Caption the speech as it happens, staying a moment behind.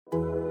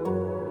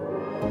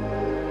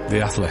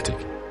The Athletic.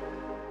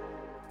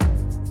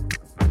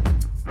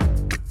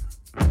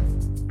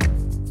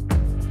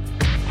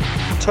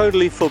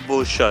 Totally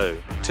Football Show.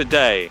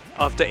 Today,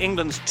 after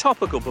England's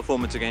topical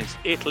performance against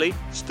Italy,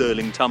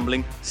 sterling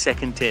tumbling,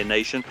 second-tier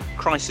nation,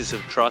 crisis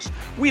of trust,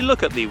 we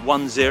look at the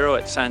 1-0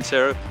 at San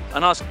Siro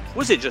and ask,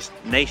 was it just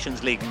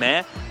Nations League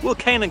mare? Will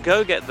Kane and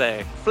Go get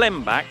their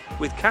phlegm back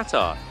with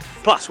Qatar?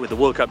 Plus, with the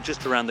World Cup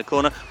just around the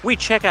corner, we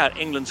check out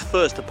England's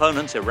first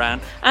opponents,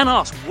 Iran, and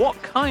ask what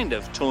kind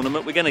of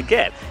tournament we're going to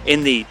get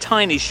in the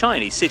tiny,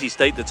 shiny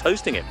city-state that's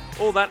hosting it.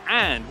 All that,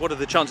 and what are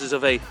the chances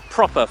of a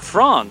proper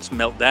France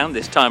meltdown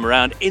this time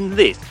around in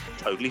this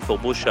Totally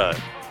Football Show?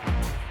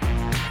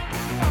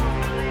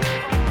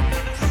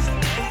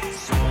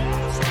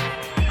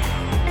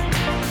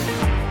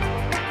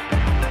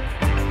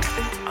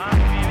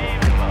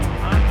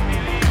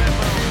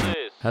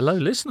 Hello,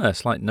 listener.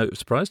 Slight note of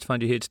surprise to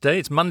find you here today.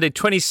 It's Monday,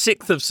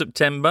 26th of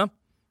September,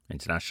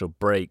 international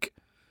break.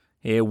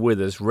 Here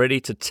with us, ready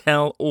to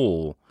tell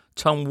all,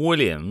 Tom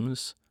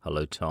Williams.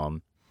 Hello,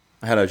 Tom.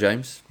 Hello,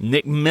 James.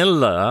 Nick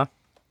Miller.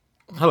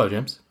 Hello,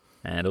 James.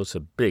 And also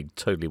big,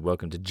 totally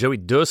welcome to Joey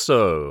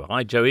D'Urso.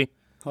 Hi, Joey.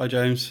 Hi,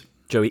 James.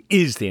 Joey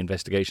is the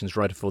investigations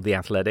writer for The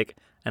Athletic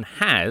and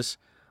has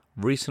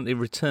recently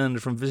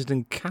returned from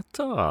visiting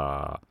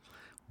Qatar.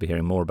 Be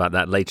hearing more about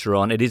that later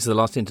on. It is the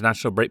last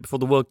international break before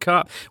the World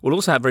Cup. We'll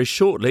also have very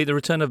shortly the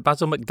return of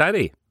Basil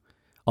McDaddy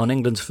on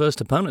England's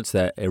first opponents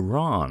there,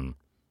 Iran.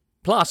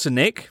 Plus,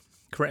 Nick,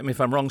 correct me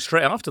if I'm wrong,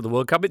 straight after the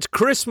World Cup, it's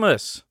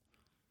Christmas.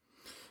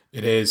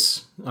 It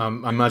is. I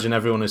imagine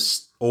everyone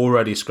is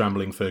already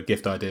scrambling for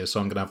gift ideas,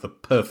 so I'm going to have the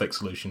perfect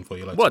solution for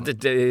you later. What,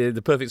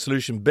 the perfect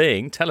solution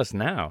being? Tell us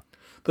now.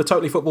 The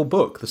Totally Football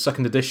book, the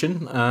second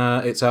edition.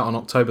 It's out on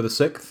October the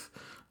 6th.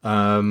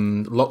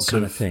 Lots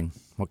of thing.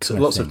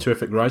 Lots of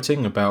terrific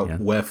writing about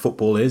where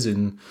football is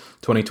in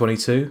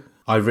 2022.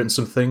 I've written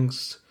some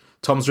things.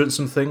 Tom's written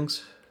some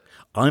things.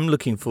 I'm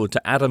looking forward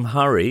to Adam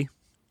Hurrey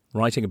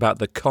writing about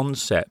the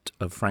concept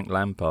of Frank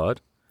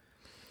Lampard.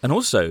 And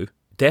also,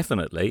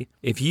 definitely,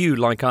 if you,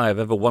 like I, have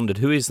ever wondered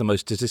who is the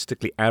most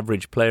statistically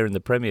average player in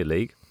the Premier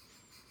League,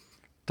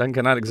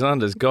 Duncan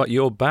Alexander's got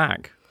your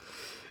back.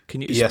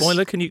 Can you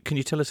spoiler? Can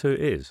you tell us who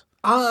it is?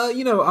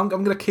 I'm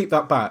going to keep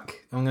that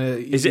back.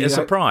 Is it a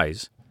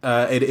surprise?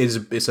 It is.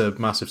 It's a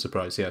massive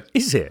surprise, yeah.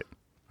 Is it?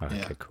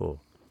 Okay, cool.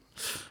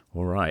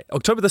 All right.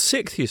 October the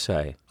 6th, you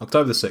say?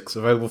 October the 6th,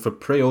 available for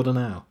pre-order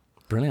now.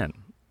 Brilliant.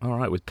 All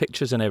right, with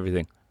pictures and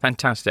everything.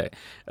 Fantastic.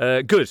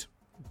 Good.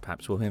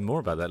 Perhaps we'll hear more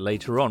about that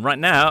later on. Right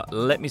now,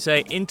 let me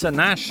say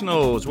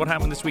internationals. What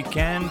happened this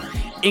weekend?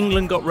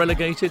 England got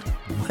relegated.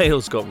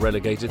 Wales got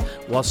relegated.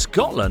 While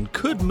Scotland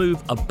could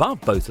move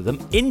above both of them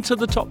into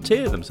the top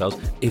tier themselves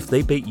if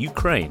they beat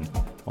Ukraine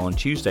on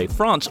Tuesday.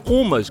 France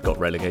almost got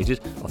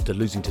relegated after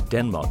losing to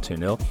Denmark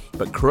 2-0,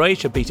 but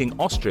Croatia beating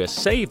Austria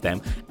saved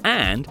them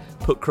and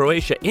put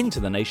Croatia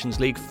into the Nations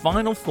League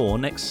Final Four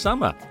next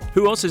summer.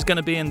 Who else is going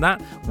to be in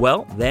that?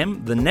 Well,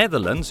 the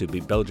Netherlands, who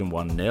beat Belgium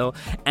 1-0,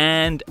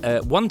 and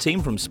one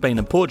team from Spain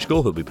and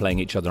Portugal, who'll be playing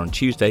each other on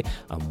Tuesday,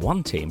 and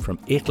one team from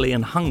Italy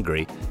and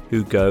Hungary,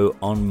 who go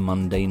on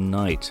Monday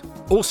night.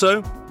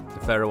 Also, the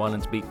Faroe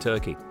Islands beat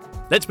Turkey.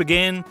 Let's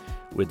begin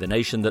with the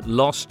nation that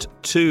lost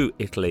to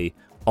Italy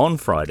on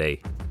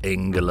Friday,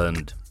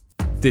 England.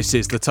 This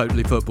is the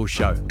Totally Football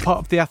Show, part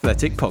of the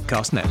Athletic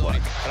Podcast Network.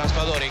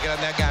 Raspadori,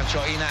 grande aggancio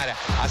in area,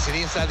 a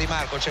sinistra Di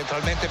Marco,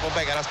 centralmente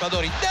Pobega,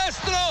 Raspadori,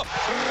 destro,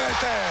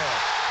 rete!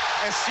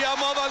 E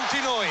siamo avanti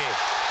noi,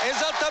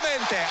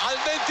 esattamente al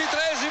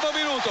 23esimo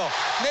minuto,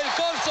 nel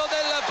corso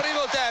del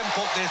primo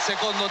tempo, del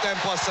secondo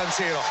tempo a San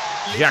Siro.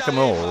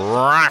 Giacomo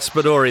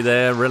Raspadori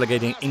there,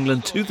 relegating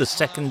England to the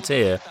second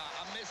tier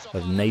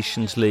of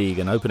Nations League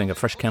and opening a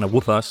fresh can of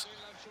whoop-us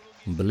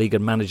on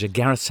beleaguered manager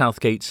Gareth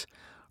Southgate's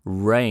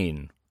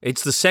reign.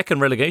 It's the second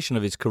relegation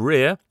of his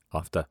career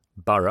after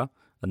Borough,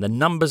 and the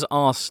numbers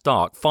are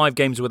stark. 5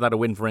 games without a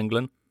win for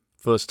England,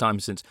 first time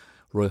since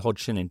Roy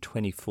Hodgson in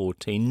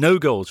 2014. No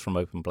goals from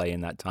open play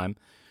in that time.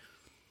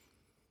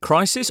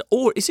 Crisis,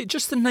 or is it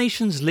just the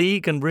Nations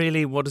League, and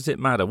really, what does it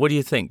matter? What do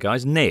you think,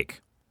 guys?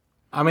 Nick?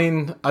 I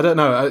mean, I don't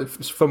know.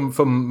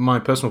 From my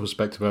personal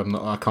perspective,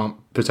 I can't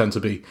pretend to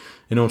be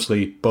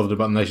enormously bothered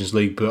about the Nations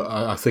League, but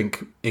I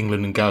think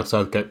England and Gareth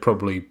Southgate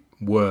probably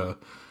were.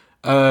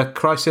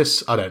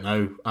 Crisis, I don't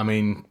know. I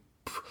mean,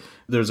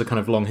 there's a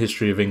kind of long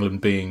history of England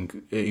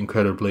being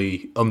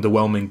incredibly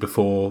underwhelming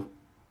before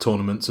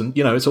tournaments, and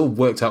it's all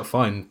worked out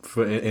fine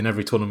in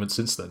every tournament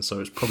since then,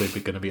 so it's probably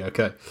going to be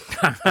okay.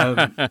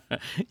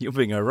 You're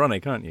being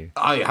ironic, aren't you?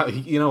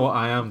 You know what,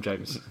 I am,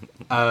 James.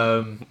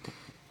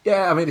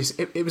 Yeah, I mean, it's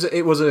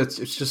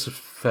just a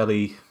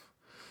fairly.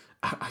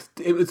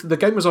 The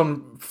game was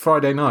on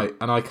Friday night,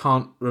 and I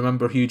can't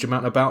remember a huge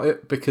amount about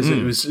it because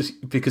it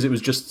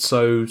was just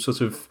so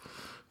sort of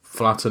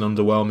flat and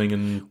underwhelming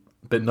and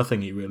a bit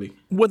nothingy, really.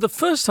 Well, the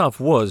first half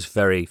was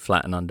very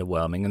flat and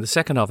underwhelming, and the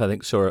second half, I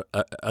think, saw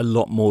a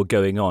lot more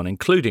going on,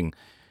 including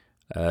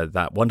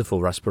that wonderful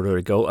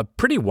Raspadori goal, a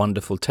pretty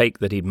wonderful take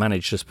that he'd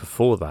managed just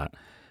before that.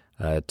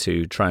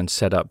 to try and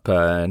set up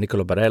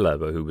Nicola Barella,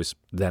 who was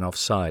then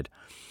offside.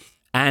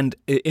 And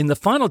in the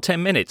final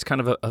 10 minutes,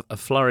 kind of a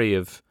flurry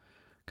of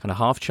kind of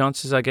half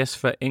chances, I guess,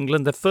 for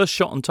England. The first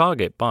shot on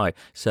target by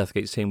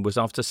Southgate's team was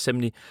after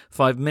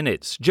 75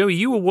 minutes. Joey,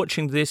 you were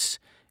watching this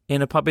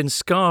in a pub in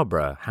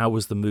Scarborough. How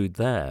was the mood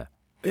there?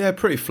 Yeah,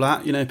 pretty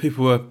flat.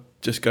 People were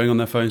just going on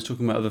their phones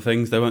talking about other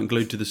things. They weren't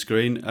glued to the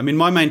screen. I mean,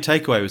 my main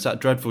takeaway was that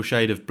dreadful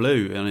shade of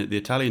blue in the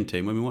Italian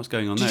team. I mean, what's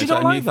going on there? Did you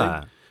not like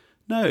that?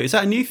 No, is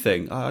that a new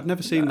thing? I'd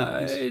never seen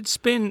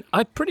that.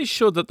 I'm pretty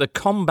sure that the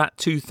Combat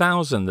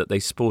 2000 that they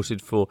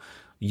sported for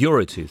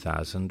Euro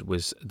 2000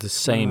 was the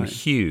same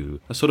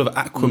hue. A sort of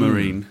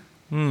aquamarine.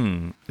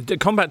 The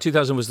Combat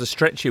 2000 was the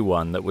stretchy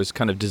one that was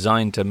kind of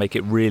designed to make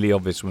it really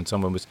obvious when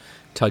someone was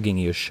tugging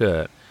your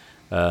shirt.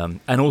 And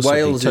also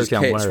Wales's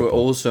kits were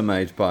also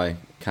made by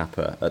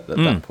Kappa at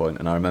that point,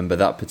 and I remember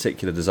that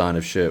particular design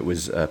of shirt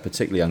was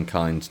particularly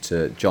unkind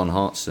to John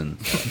Hartson.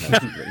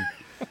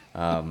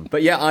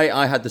 But yeah,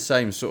 I had the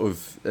same sort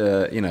of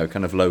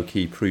kind of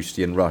low-key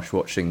Proustian rush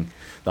watching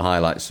the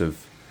highlights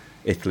of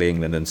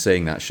Italy-England and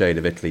seeing that shade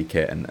of Italy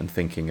kit and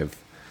thinking of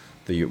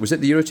was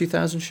it the Euro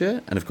 2000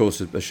 shirt? And of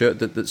course a shirt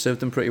that served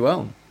them pretty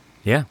well.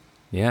 Yeah,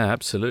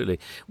 absolutely.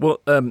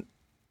 Well,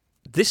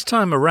 this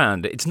time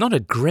around, it's not a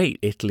great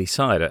Italy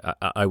side,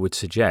 I would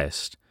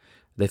suggest.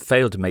 They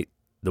failed to make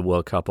the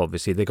World Cup,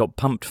 obviously. They got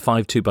pumped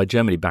 5-2 by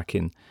Germany back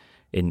in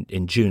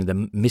June.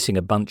 They're missing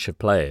a bunch of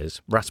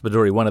players.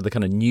 Raspadori, one of the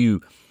kind of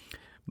new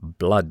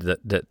blood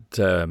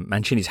that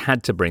Mancini's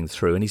had to bring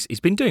through, and he's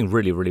been doing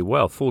really, really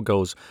well. 4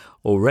 goals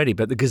already.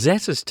 But the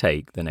Gazzetta's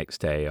take the next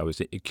day, I was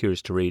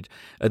curious to read,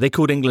 they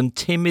called England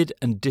timid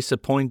and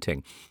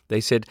disappointing. They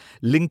said,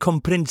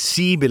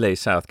 l'incomprensibile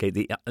Southgate,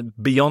 the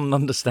beyond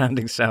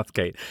understanding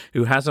Southgate,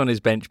 who has on his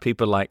bench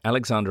people like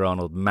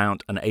Alexander-Arnold,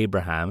 Mount and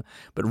Abraham,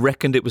 but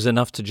reckoned it was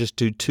enough to just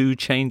do 2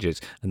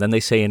 changes. And then they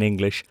say in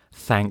English,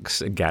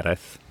 thanks,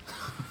 Gareth.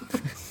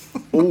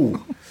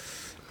 Ooh.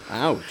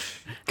 Ouch.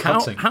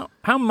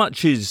 How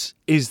much is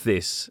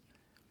this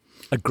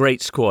a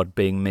great squad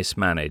being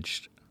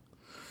mismanaged?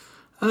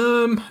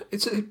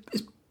 It's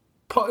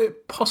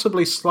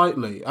possibly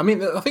slightly. I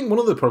mean, I think one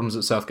of the problems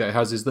that Southgate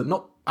has is that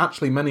not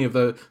actually many of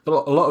a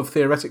lot of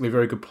theoretically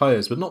very good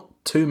players, but not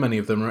too many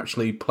of them are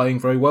actually playing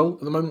very well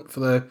at the moment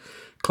for their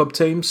club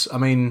teams. I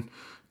mean,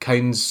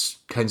 Kane's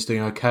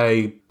doing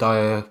okay.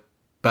 Dyer,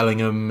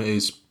 Bellingham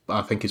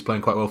I think is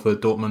playing quite well for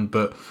Dortmund,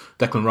 but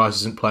Declan Rice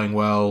isn't playing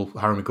well.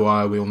 Harry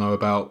Maguire, we all know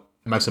about.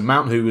 Mason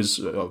Mount, who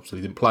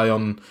obviously didn't play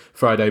on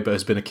Friday, but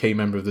has been a key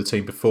member of the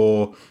team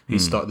before. He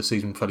started the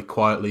season fairly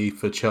quietly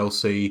for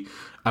Chelsea.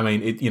 I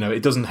mean,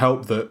 it doesn't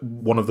help that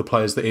one of the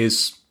players that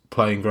is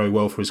playing very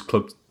well for his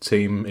club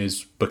team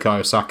is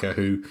Bukayo Saka,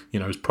 who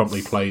has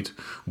promptly played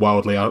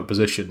wildly out of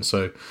position.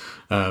 So,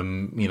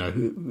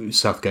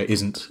 Southgate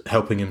isn't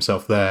helping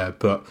himself there.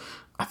 But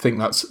I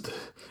think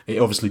it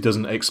obviously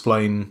doesn't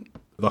explain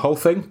the whole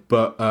thing,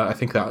 but I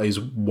think that is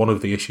one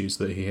of the issues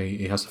that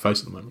he has to face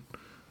at the moment.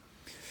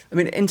 I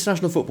mean,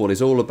 international football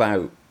is all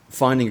about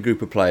finding a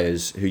group of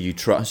players who you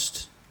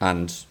trust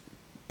and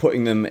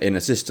putting them in a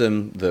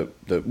system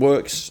that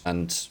works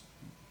and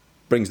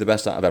brings the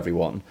best out of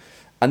everyone,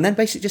 and then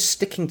basically just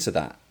sticking to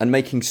that and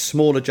making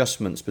small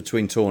adjustments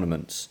between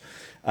tournaments.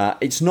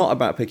 It's not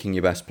about picking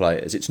your best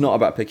players. It's not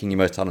about picking your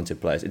most talented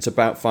players. It's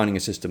about finding a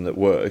system that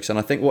works. And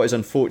I think what is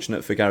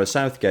unfortunate for Gareth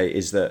Southgate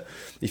is that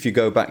if you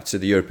go back to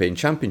the European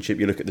Championship,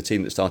 you look at the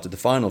team that started the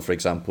final, for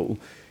example,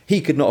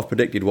 he could not have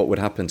predicted what would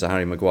happen to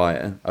Harry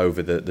Maguire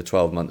over the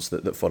 12 months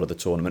that followed the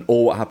tournament,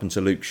 or what happened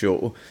to Luke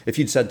Shaw. If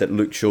you'd said that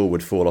Luke Shaw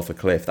would fall off a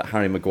cliff, that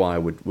Harry Maguire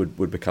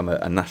would become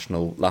a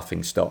national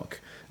laughingstock,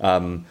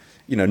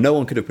 no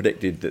one could have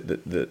predicted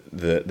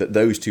that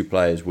those 2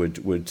 players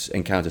would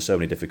encounter so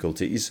many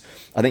difficulties.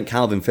 I think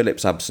Calvin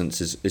Phillips'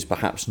 absence is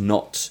perhaps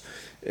not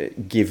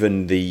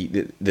given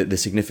the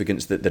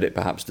significance that it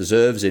perhaps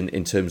deserves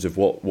in terms of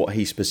what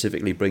he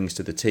specifically brings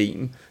to the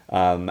team.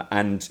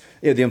 And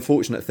the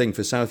unfortunate thing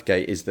for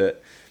Southgate is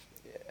that,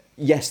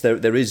 yes,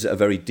 there is a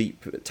very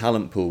deep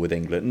talent pool with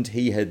England.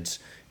 He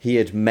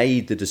had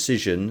made the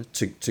decision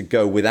to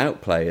go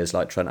without players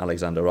like Trent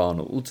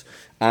Alexander-Arnold,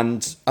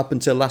 and up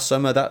until last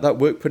summer that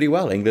worked pretty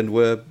well. England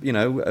were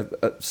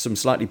some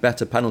slightly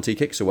better penalty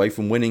kicks away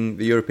from winning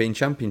the European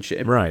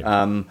Championship. Right.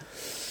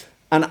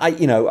 And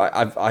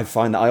I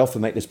find that I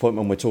often make this point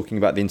when we're talking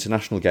about the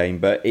international game,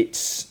 but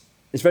it's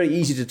very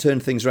easy to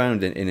turn things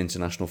around in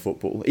international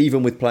football,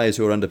 even with players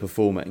who are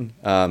underperforming.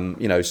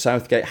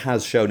 Southgate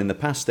has shown in the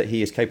past that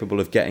he is capable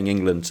of getting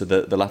England to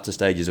the latter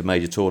stages of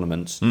major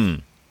tournaments,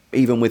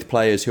 even with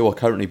players who are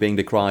currently being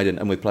decried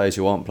and with players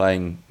who aren't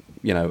playing,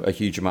 a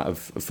huge amount of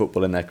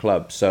football in their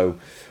club. So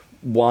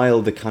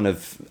while the kind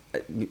of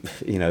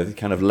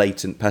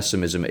latent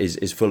pessimism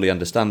is fully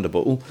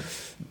understandable,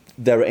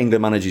 there are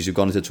England managers who've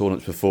gone into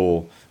tournaments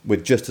before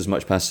with just as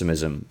much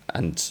pessimism,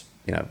 and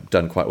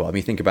done quite well. I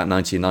mean, think about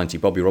 1990.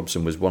 Bobby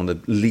Robson was one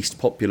of the least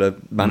popular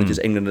managers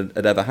England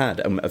had ever had,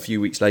 and a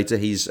few weeks later,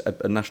 he's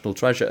a national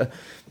treasure.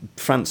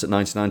 France at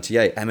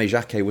 1998, Aimé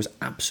Jacquet was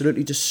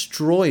absolutely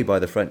destroyed by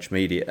the French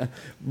media,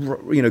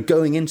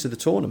 going into the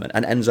tournament,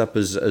 and ends up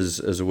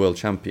as a world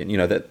champion.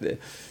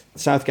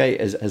 Southgate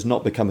has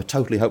not become a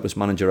totally hopeless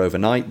manager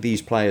overnight.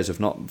 These players have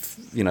not,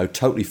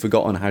 totally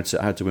forgotten how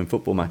to win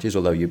football matches,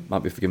 although you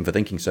might be forgiven for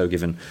thinking so,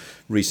 given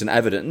recent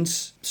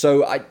evidence. So,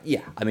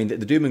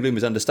 the doom and gloom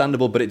is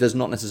understandable, but it does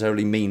not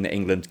necessarily mean that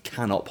England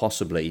cannot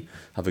possibly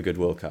have a good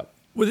World Cup.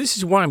 Well, this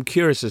is why I'm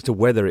curious as to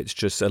whether it's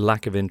just a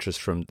lack of interest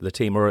from the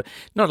team, or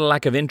not a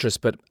lack of interest,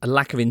 but a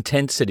lack of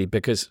intensity,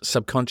 because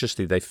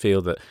subconsciously they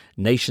feel that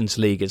Nations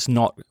League is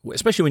not,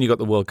 especially when you've got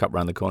the World Cup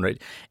around the corner,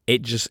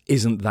 it just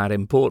isn't that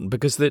important,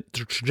 because the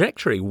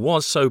trajectory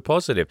was so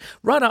positive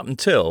right up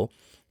until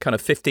kind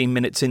of 15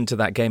 minutes into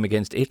that game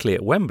against Italy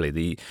at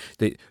Wembley.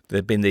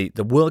 There'd been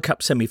the World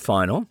Cup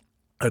semi-final,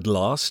 at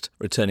last,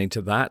 returning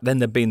to that. Then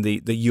there'd been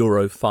the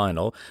Euro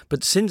final.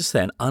 But since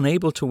then,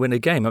 unable to win a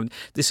game. I mean,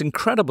 this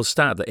incredible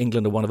stat that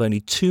England are one of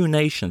only 2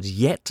 nations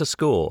yet to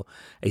score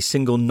a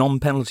single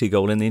non-penalty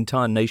goal in the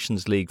entire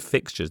Nations League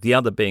fixtures, the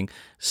other being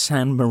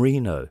San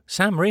Marino.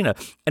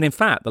 And in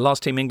fact, the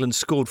last team England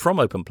scored from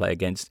open play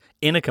against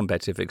in a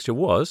competitive fixture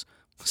was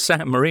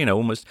San Marino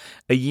almost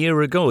a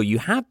year ago. You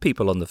had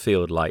people on the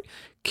field like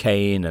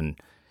Kane and,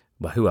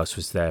 well, who else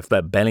was there?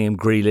 Bellingham,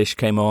 Grealish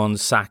came on,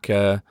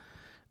 Saka,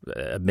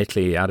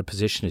 admittedly out of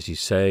position, as you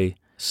say,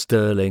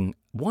 Sterling.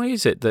 Why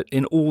is it that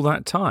in all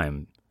that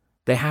time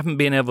they haven't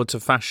been able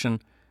to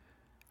fashion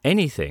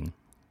anything?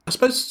 I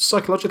suppose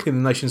psychologically the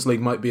Nations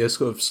League might be a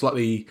sort of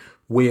slightly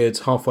weird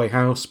halfway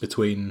house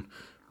between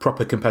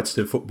proper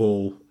competitive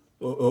football,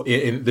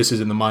 this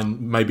is in the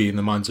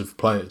minds of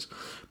players,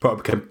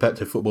 proper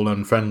competitive football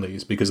and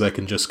friendlies, because they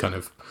can just kind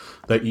of,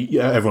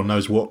 everyone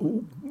knows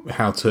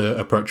how to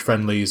approach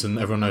friendlies, and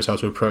everyone knows how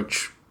to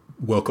approach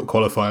World Cup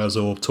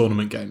qualifiers or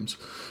tournament games.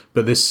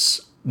 But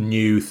this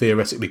new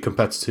theoretically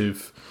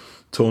competitive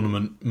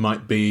tournament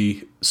might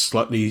be a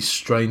slightly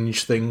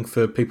strange thing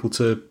for people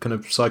to kind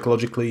of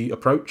psychologically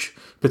approach,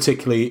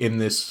 particularly in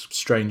this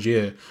strange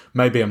year.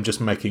 Maybe I'm just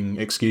making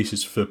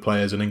excuses for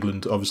players, and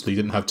England obviously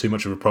didn't have too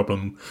much of a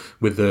problem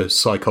with the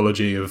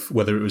psychology of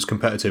whether it was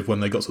competitive when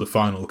they got to the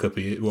final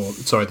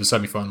the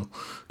semi-final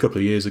a couple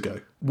of years ago.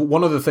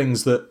 One of the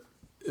things that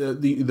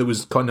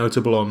was quite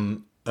notable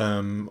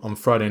on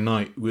Friday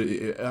night,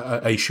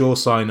 a sure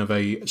sign of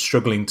a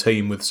struggling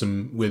team with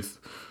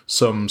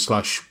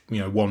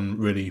one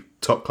really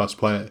top class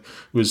player,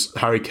 was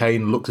Harry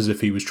Kane looked as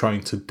if he was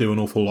trying to do an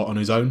awful lot on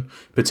his own,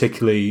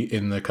 particularly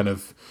in the kind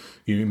of,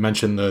 you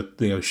mentioned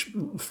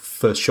the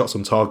first shots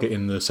on target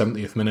in the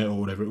 70th minute or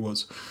whatever it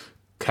was.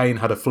 Kane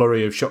had a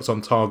flurry of shots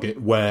on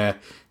target where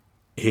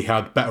he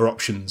had better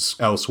options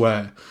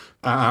elsewhere,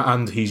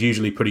 and he's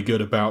usually pretty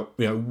good about,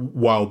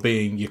 while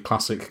being your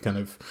classic kind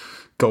of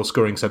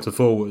goal-scoring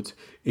centre-forward,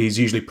 he's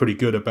usually pretty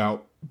good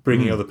about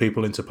bringing other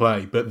people into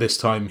play. But this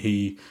time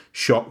he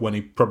shot when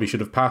he probably should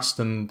have passed,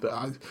 and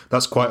I think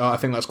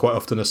that's quite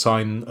often a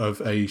sign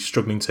of a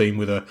struggling team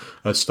with a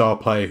star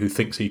player who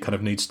thinks he kind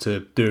of needs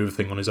to do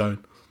everything on his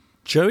own.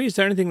 Joey, is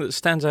there anything that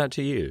stands out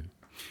to you?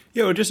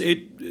 Yeah, well,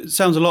 it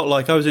sounds a lot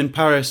like I was in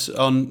Paris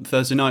on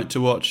Thursday night to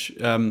watch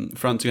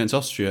France against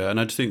Austria, and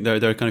I just think there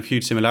are kind of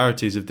huge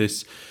similarities of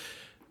this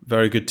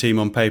very good team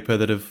on paper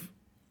that have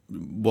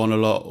won a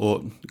lot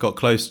or got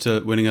close to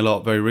winning a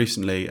lot very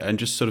recently, and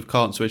just sort of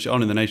can't switch it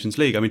on in the Nations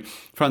League. I mean,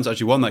 France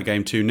actually won that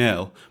game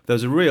 2-0. There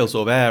was a real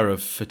sort of air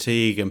of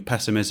fatigue and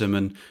pessimism,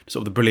 and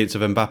sort of the brilliance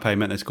of Mbappe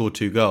meant they scored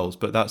 2 goals,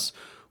 but that's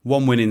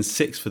 1 win in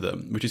 6 for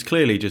them, which is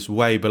clearly just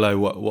way below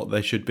what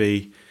they should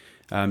be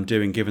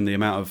doing, given the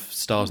amount of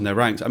stars in their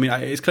ranks. I mean,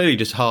 it's clearly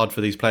just hard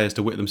for these players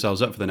to whip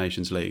themselves up for the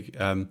Nations League.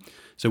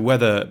 So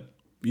whether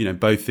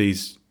both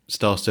these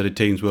star-studded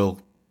teams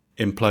will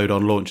implode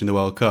on launch in the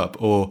World Cup,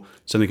 or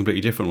something completely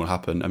different will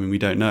happen, I mean, we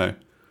don't know.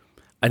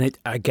 And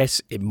I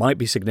guess it might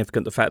be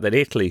significant, the fact that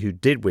Italy, who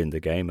did win the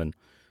game and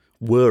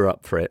were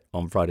up for it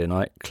on Friday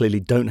night, clearly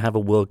don't have a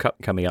World Cup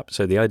coming up.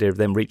 So the idea of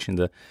them reaching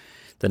the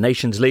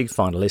Nations League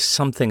final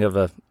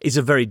is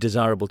a very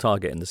desirable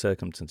target in the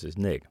circumstances.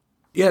 Nick?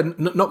 Yeah,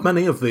 not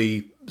many of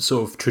the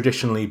sort of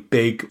traditionally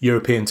big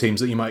European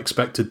teams that you might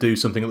expect to do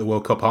something at the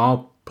World Cup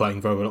are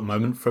playing very well at the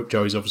moment.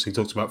 Joey's obviously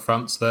talked about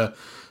France there.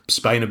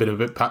 Spain a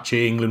bit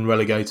patchy, England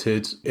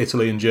relegated,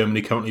 Italy and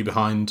Germany currently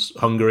behind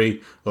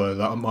Hungary, although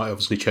that might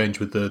obviously change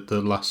with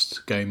the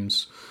last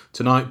games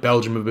tonight.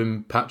 Belgium have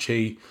been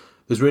patchy.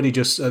 There's really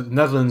just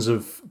Netherlands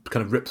have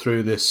kind of ripped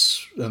through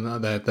this,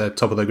 and they're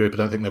top of their group. I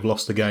don't think they've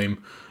lost a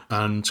game,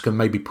 and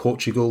maybe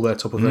Portugal, they're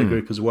top of their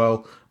group as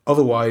well.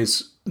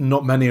 Otherwise,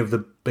 not many of the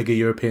bigger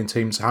European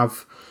teams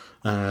have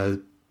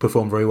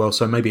performed very well,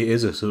 so maybe it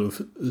is a sort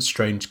of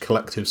strange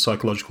collective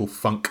psychological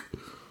funk.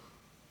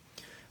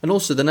 And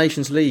also, the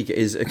Nations League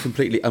is a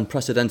completely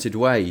unprecedented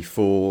way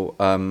for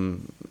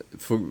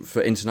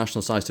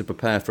international sides to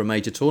prepare for a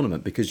major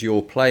tournament, because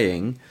you're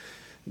playing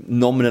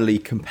nominally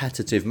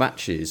competitive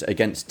matches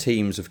against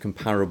teams of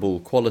comparable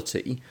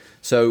quality.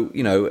 So,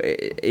 you know,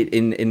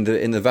 in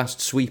the vast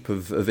sweep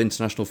of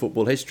international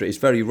football history, it's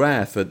very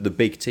rare for the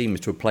big teams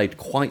to have played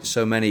quite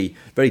so many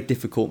very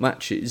difficult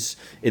matches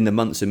in the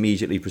months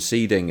immediately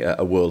preceding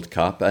a World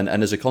Cup. And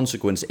as a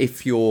consequence,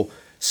 if you're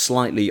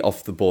slightly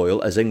off the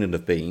boil, as England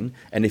have been,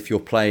 and if you're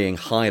playing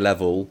high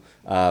level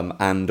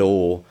and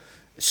or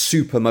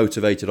super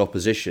motivated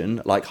opposition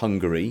like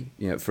Hungary,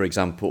 you know, for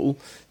example,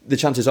 the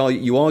chances are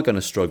you are going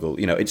to struggle.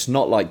 You know, it's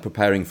not like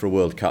preparing for a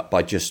World Cup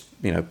by just,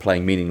 you know,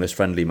 playing meaningless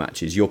friendly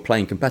matches. You're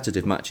playing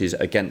competitive matches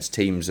against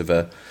teams of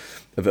a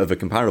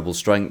comparable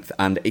strength,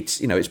 and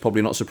it's, you know, it's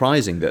probably not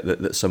surprising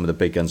that some of the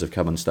big guns have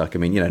come unstuck. I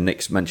mean, you know,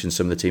 Nick's mentioned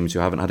some of the teams who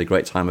haven't had a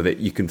great time of it.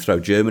 You can throw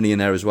Germany in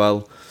there as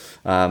well.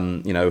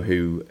 You know,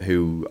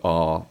 who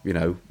are, you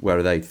know, where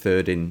are they?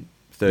 Third in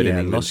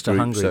England's lost to group,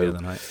 Hungary the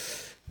other night.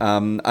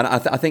 And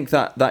I think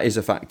that is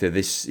a factor.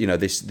 This, you know,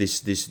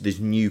 this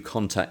new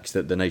context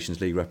that the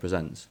Nations League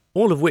represents.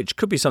 All of which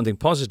could be something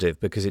positive,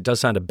 because it does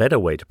sound a better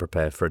way to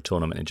prepare for a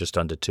tournament in just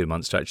under 2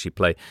 months, to actually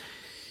play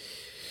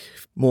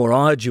more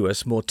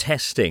arduous, more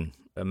testing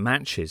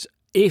matches.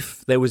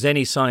 If there was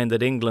any sign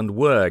that England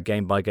were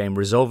game by game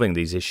resolving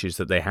these issues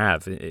that they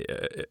have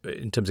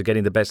in terms of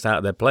getting the best out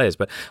of their players.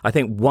 But I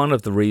think one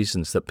of the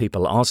reasons that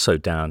people are so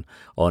down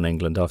on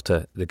England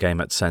after the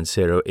game at San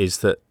Siro is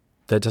that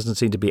there doesn't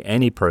seem to be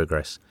any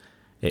progress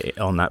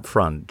on that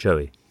front.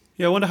 Joey?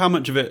 Yeah, I wonder how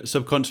much of it,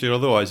 subconsciously or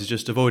otherwise, is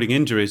just avoiding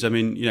injuries. I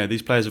mean, you know,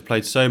 these players have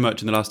played so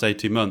much in the last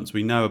 18 months.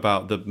 We know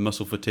about the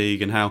muscle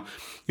fatigue and how,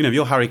 you know, if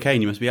you're Harry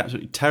Kane, you must be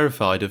absolutely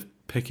terrified of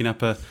picking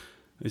up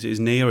is it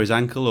his knee or his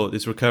ankle or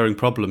this recurring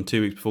problem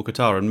 2 weeks before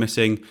Qatar and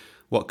missing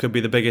what could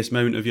be the biggest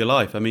moment of your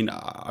life. I mean,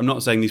 I'm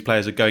not saying these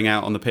players are going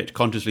out on the pitch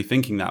consciously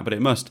thinking that, but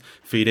it must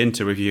feed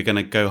into if you're going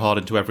to go hard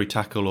into every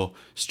tackle or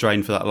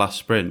strain for that last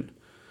sprint.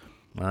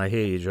 I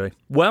hear you, Joey.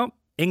 Well,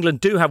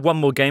 England do have one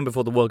more game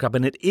before the World Cup,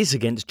 and it is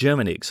against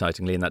Germany,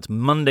 excitingly, and that's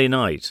Monday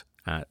night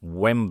at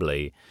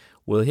Wembley.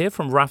 We'll hear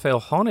from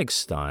Raphael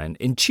Honigstein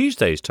in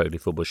Tuesday's Totally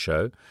Football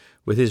show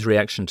with his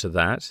reaction to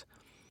that.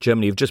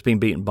 Germany have just been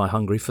beaten by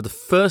Hungary for the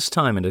first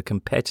time in a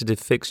competitive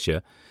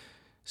fixture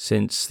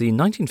since the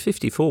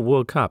 1954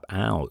 World Cup.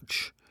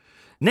 Ouch.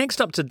 Next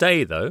up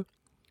today, though,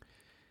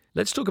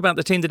 let's talk about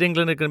the team that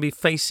England are going to be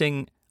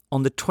facing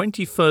on the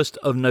 21st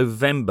of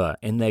November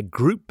in their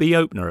Group B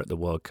opener at the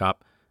World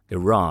Cup,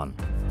 Iran.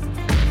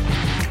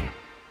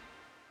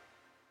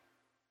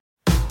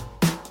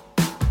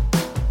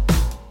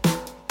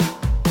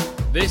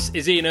 This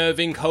is Ian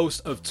Irving,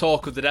 host of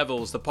Talk of the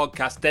Devils, the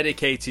podcast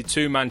dedicated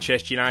to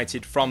Manchester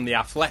United from The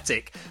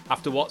Athletic.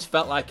 After what's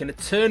felt like an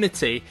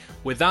eternity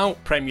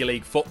without Premier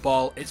League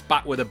football, it's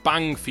back with a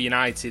bang for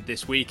United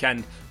this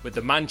weekend, with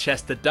the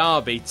Manchester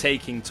Derby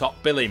taking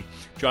top billing.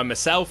 Join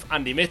myself,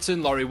 Andy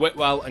Mitten, Laurie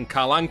Whitwell and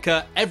Carl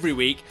Anker every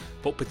week,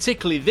 but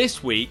particularly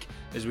this week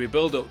as we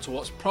build up to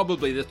what's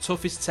probably the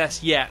toughest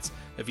test yet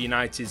of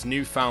United's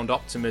newfound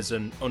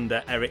optimism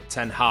under Erik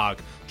ten Hag.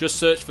 Just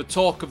search for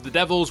Talk of the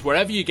Devils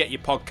wherever you get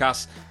your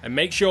podcasts, and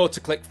make sure to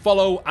click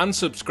follow and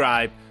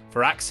subscribe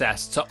for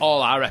access to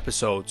all our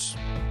episodes.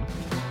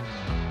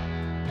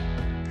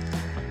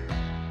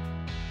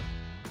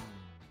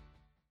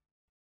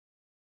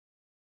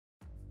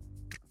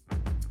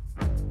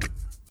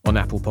 On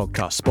Apple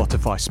Podcasts,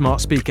 Spotify,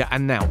 Smart Speaker,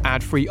 and now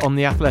ad-free on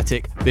The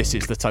Athletic, this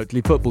is the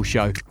Totally Football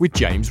Show with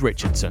James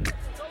Richardson.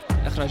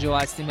 اخراج و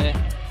از تیم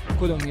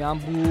کلمبیا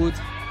بود.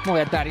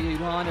 موقعیت برای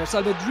ایران،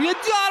 ارسال به روی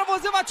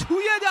دروازه و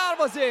توی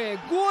دروازه،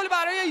 گل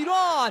برای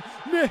ایران.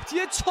 مهدی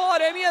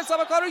طارمی حساب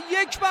کار رو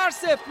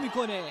 1-0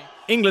 میکنه.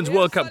 England's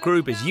World Cup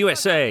group is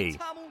USA,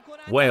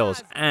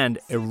 Wales and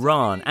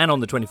Iran. And on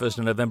the 21st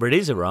of November, it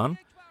is Iran,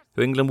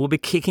 who England will be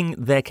kicking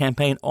their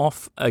campaign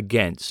off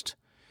against.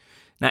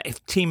 Now,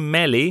 if Team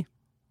Melli,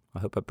 I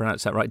hope I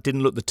pronounced that right,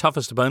 didn't look the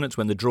toughest opponents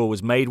when the draw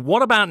was made,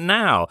 what about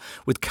now,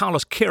 with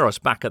Carlos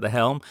Queiroz back at the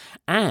helm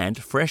and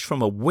fresh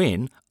from a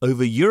win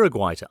over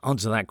Uruguay? To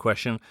answer that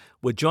question,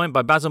 we're joined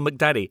by Basil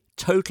Mukdadi,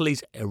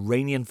 Totally's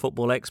Iranian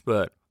football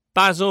expert.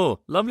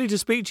 Basil, lovely to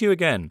speak to you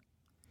again.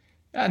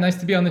 Yeah, nice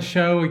to be on the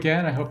show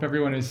again. I hope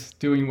everyone is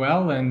doing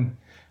well, and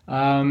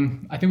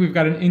I think we've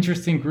got an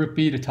interesting Group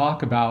B to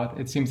talk about.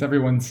 It seems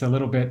everyone's a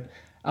little bit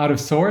out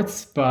of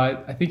sorts,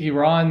 but I think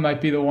Iran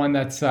might be the one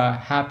that's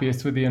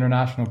happiest with the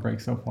international break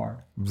so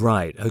far.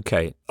 Right,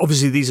 okay.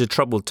 Obviously, these are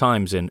troubled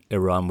times in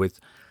Iran with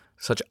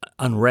such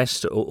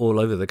unrest all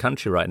over the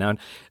country right now. And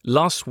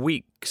last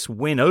week's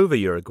win over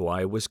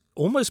Uruguay was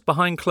almost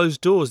behind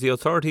closed doors. The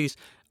authorities,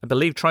 I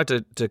believe, tried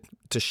to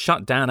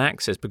shut down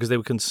access because they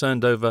were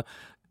concerned over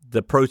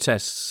the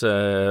protests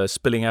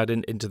spilling out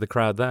into the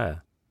crowd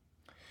there.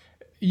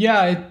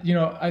 Yeah,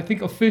 I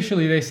think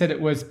officially they said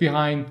it was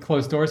behind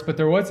closed doors, but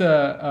there was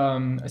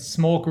a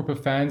small group of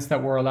fans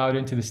that were allowed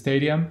into the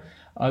stadium.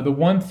 The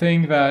one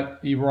thing that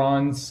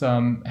Iran's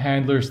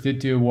handlers did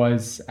do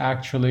was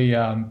actually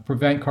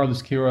prevent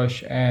Carlos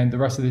Queiroz and the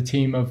rest of the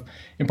team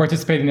in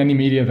participating in any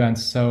media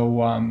events. So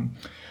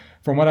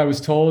from what I was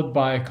told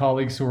by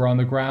colleagues who were on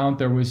the ground,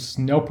 there was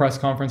no press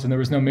conference and there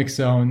was no mix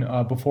zone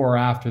before or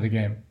after the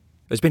game.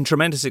 There's been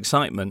tremendous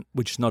excitement,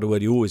 which is not a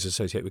word you always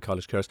associate with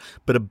Carlos Queiroz,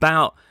 but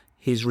about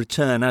his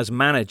return as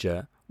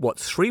manager,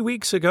 3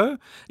 weeks ago?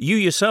 You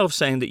yourself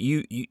saying that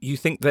you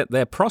think that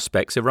their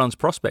prospects, Iran's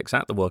prospects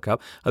at the World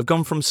Cup, have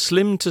gone from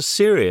slim to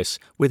serious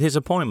with his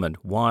appointment.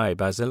 Why,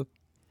 Basil?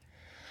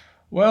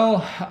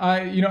 Well,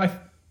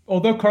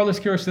 although Carlos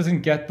Queiroz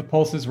doesn't get the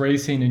pulses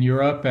racing in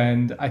Europe,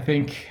 and I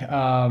think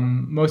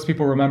most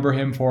people remember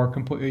him for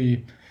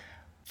completely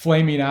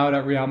flaming out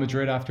at Real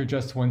Madrid after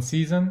just one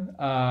season,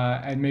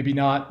 and maybe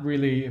not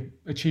really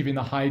achieving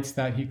the heights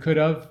that he could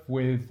have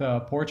with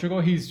Portugal.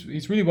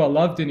 He's really well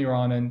loved in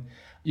Iran, and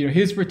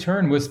his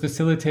return was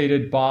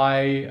facilitated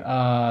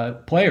by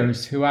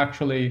players who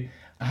actually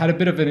had a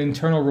bit of an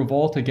internal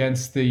revolt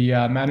against the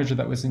manager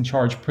that was in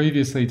charge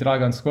previously,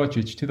 Dragan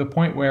Skocic, to the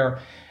point where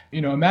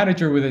a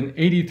manager with an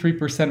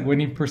 83%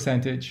 winning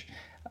percentage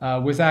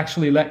was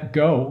actually let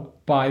go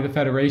by the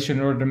federation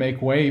in order to make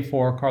way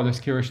for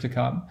Carlos Queiroz to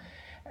come.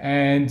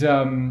 And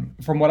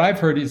from what I've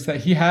heard is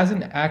that he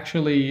hasn't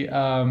actually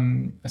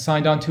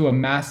signed on to a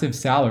massive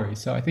salary.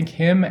 So I think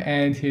him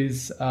and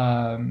his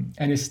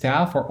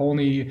staff are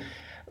only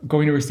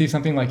going to receive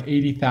something like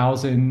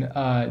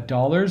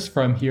 $80,000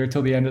 from here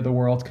till the end of the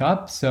World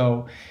Cup.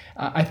 So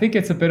I think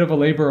it's a bit of a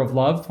labor of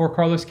love for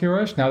Carlos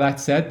Queiroz. Now, that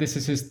said, this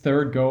is his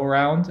third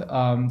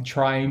go-around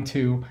trying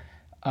to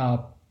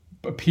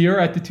appear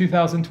at the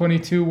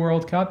 2022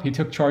 World Cup. He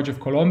took charge of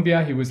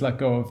Colombia. He was let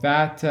go of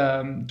that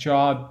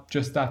job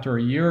just after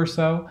a year or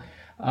so.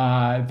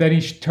 Then he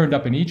turned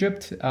up in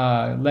Egypt,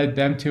 led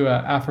them to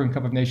an African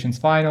Cup of Nations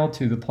final,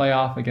 to the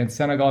playoff against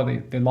Senegal.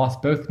 They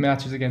lost both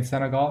matches against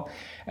Senegal.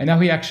 And now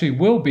he actually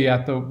will be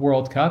at the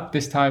World Cup,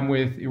 this time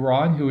with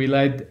Iran, who he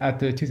led at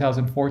the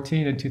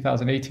 2014 and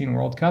 2018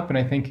 World Cup. And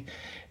I think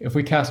if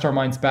we cast our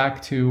minds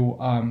back to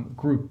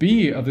Group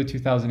B of the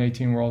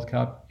 2018 World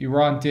Cup,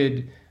 Iran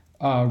did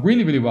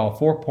really, really well.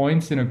 4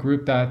 points in a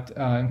group that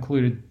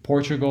included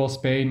Portugal,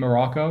 Spain,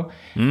 Morocco.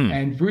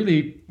 And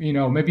really,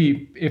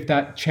 maybe if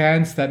that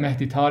chance that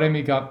Mehdi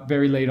Taremi got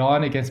very late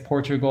on against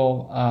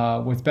Portugal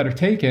was better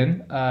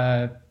taken,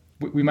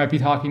 we might be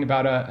talking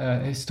about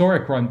a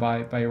historic run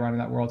by Iran in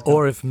that World Cup.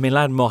 Or if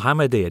Milad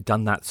Mohammadi had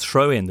done that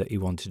throw-in that he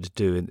wanted to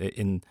do,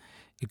 it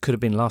could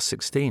have been last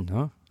 16,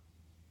 huh?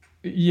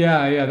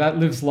 Yeah, that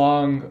lives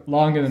long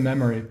in the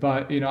memory.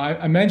 But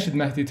I mentioned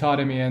Mehdi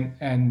Taremi,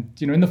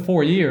 and in the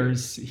 4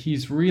 years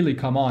he's really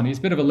come on. He's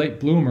a bit of a late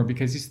bloomer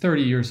because he's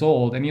 30 years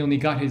old, and he only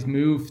got his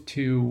move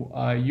to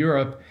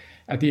Europe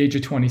at the age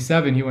of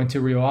 27. He went to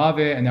Rio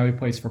Ave, and now he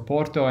plays for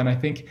Porto. And I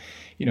think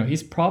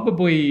he's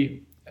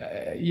probably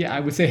I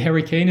would say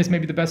Harry Kane is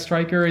maybe the best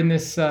striker in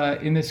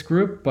this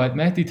group, but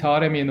Mehdi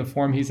Taremi in the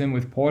form he's in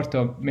with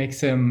Porto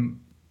makes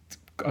him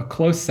a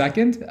close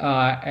second.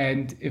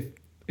 And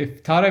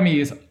if Taremi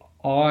is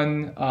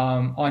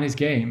on his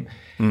game,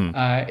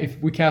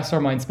 if we cast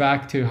our minds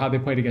back to how they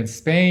played against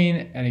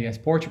Spain and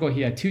against Portugal,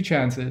 he had 2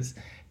 chances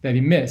that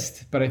he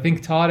missed. But I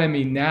think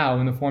Taremi now,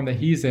 in the form that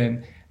he's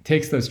in,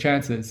 takes those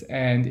chances.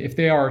 And if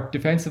they are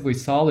defensively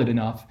solid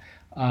enough,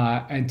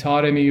 and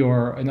Taremi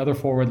or another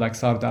forward like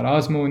Sardar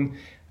Azmoun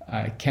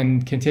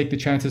can take the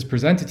chances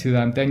presented to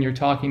them, then you're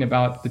talking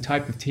about the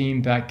type of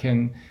team that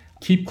can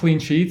keep clean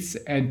sheets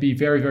and be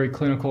very, very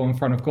clinical in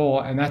front of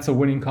goal. And that's a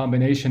winning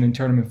combination in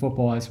tournament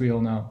football, as we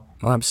all know.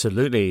 Oh,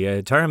 absolutely.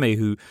 Taremi,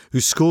 who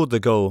scored the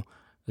goal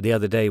the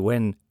other day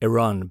when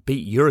Iran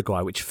beat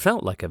Uruguay, which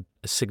felt like a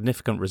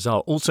significant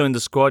result. Also in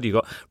the squad, you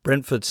got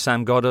Brentford's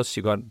Sam Ghoddos,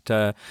 you got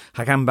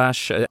Hakan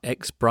Bash,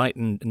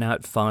 ex-Brighton, now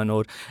at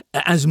Feyenoord.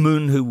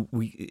 Azmoun, who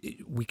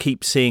we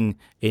keep seeing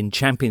in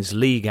Champions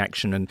League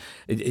action, and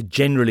it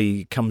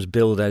generally comes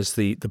billed as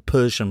the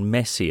Persian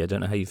Messi. I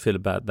don't know how you feel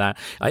about that.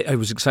 I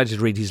was excited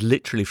to read he's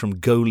literally from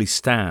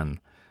Golistan,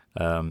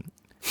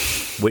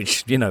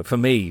 which, for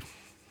me,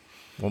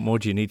 what more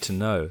do you need to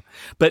know?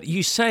 But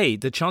you say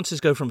the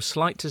chances go from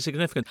slight to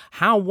significant.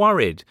 How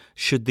worried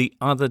should the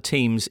other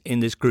teams in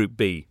this group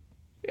be?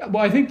 Yeah,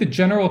 well, I think the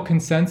general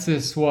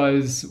consensus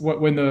was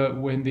when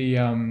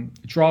the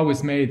draw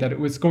was made that it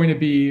was going to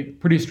be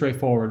pretty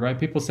straightforward, right?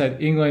 People said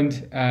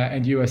England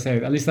and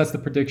USA. At least that's the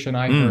prediction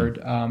I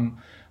heard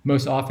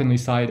most oftenly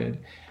cited.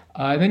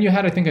 And then you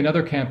had, I think,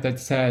 another camp that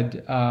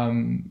said a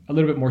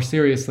little bit more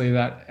seriously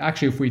that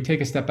actually if we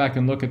take a step back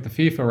and look at the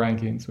FIFA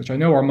rankings, which I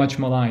know are much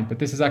maligned, but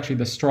this is actually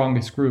the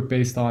strongest group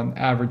based on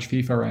average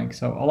FIFA rank.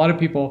 So a lot of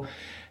people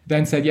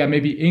then said, yeah,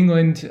 maybe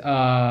England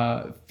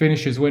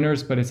finishes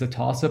winners, but it's a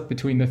toss-up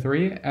between the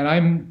three.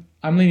 And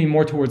I'm leaning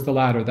more towards the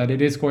latter, that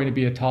it is going to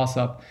be a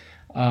toss-up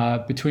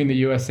between the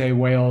USA,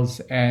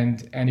 Wales,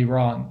 and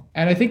Iran.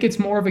 And I think it's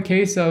more of a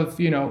case of,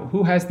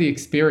 who has the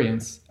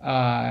experience.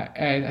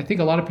 And I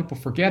think a lot of people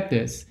forget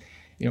this.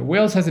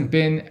 Wales hasn't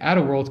been at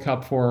a World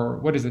Cup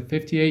for,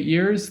 58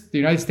 years? The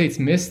United States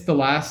missed the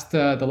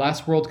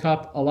last World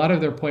Cup. A lot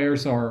of their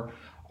players are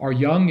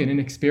young and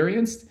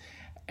inexperienced.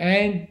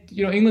 And,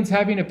 England's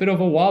having a bit of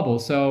a wobble.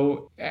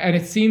 So, and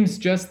it seems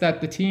just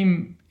that the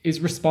team is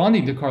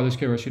responding to Carlos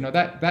Queiroz. You know,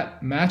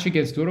 that match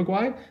against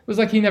Uruguay was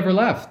like he never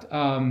left.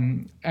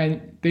 And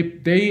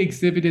they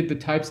exhibited the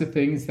types of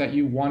things that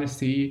you want to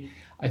see,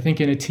 I think,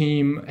 in a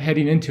team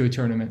heading into a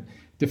tournament.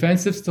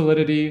 Defensive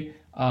solidity.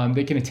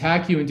 They can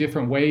attack you in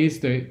different ways.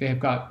 They have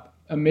got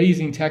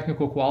amazing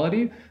technical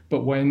quality,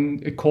 but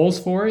when it calls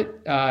for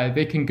it,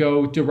 they can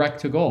go direct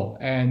to goal.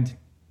 And,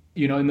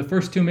 you know, in the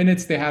first 2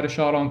 minutes, they had a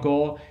shot on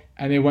goal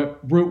and they went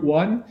route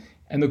one.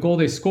 And the goal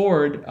they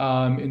scored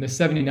in the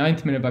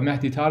 79th minute by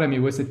Mehdi Taremi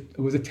was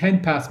a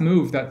 10-pass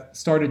move that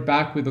started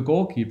back with the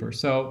goalkeeper.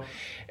 So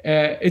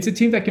it's a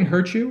team that can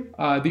hurt you.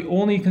 The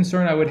only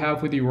concern I would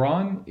have with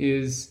Iran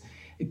is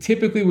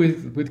typically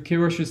with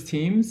Queiroz's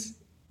teams,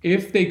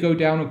 if they go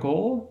down a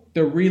goal,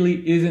 there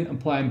really isn't a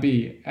plan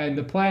B. And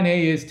the plan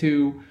A is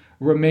to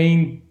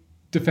remain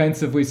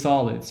defensively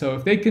solid. So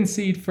if they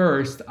concede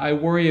first, I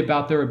worry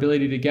about their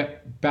ability to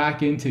get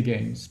back into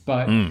games.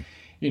 But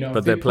you know,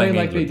 if they play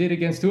like they did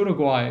against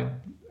Uruguay,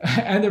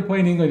 and they're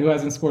playing England, who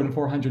hasn't scored in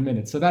 400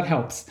 minutes, so that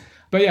helps.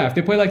 But yeah, if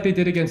they play like they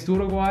did against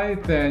Uruguay,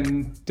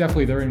 then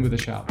definitely they're in with a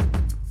shout.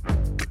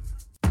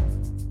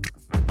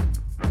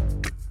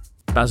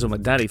 Basil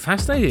McDaddy,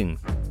 fascinating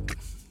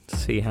to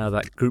see how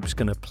that group's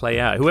going to play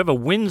out. Whoever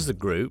wins the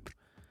group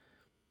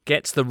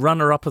gets the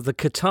runner-up of the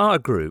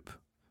Qatar group,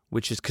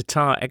 which is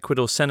Qatar,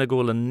 Ecuador,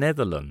 Senegal and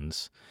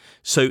Netherlands.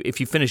 So if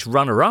you finish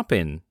runner-up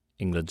in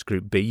England's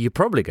Group B, you're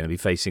probably going to be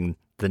facing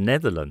the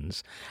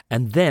Netherlands.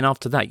 And then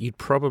after that, you'd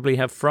probably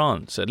have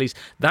France. At least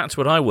that's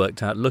what I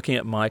worked out looking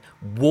at my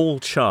wall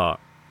chart.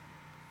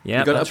 Yeah,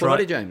 you got that's it up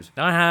already, right. James?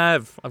 I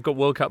have. I've got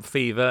World Cup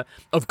fever.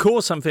 Of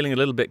course, I'm feeling a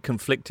little bit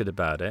conflicted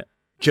about it.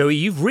 Joey,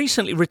 you've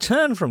recently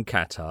returned from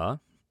Qatar.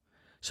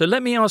 So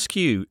let me ask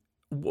you,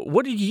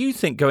 what did you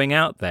think going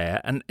out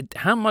there? And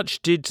how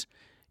much did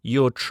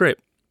your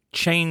trip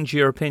change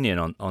your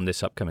opinion on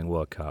this upcoming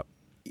World Cup?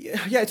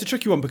 Yeah, it's a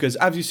tricky one because,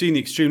 as you've seen, the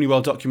extremely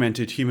well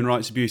documented human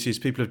rights abuses,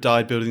 people have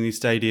died building these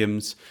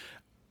stadiums,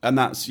 and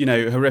that's, you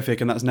know,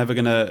 horrific, and that's never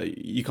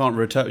you can't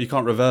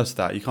reverse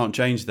that, you can't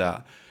change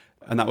that,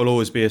 and that will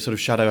always be a sort of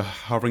shadow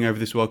hovering over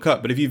this World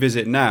Cup. But if you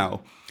visit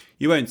now,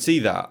 you won't see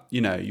that.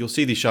 You know, you'll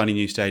see these shiny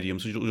new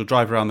stadiums. You'll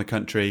drive around the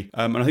country,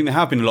 and I think there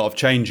have been a lot of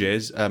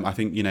changes. I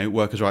think, you know,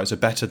 workers' rights are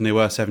better than they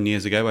were 7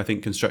 years ago. I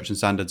think construction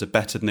standards are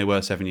better than they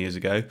were 7 years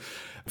ago.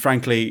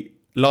 Frankly,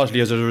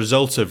 largely as a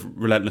result of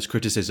relentless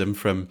criticism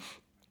from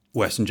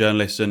Western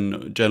journalists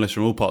and journalists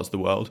from all parts of the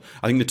world.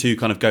 I think the two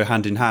kind of go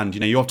hand in hand. You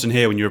know, you often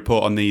hear when you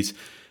report on these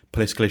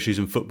political issues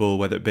in football,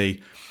 whether it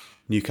be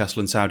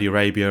Newcastle and Saudi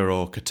Arabia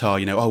or Qatar,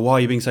 you know, oh, why are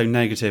you being so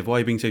negative? Why are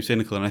you being so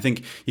cynical? And I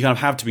think you kind of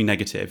have to be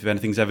negative if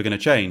anything's ever going to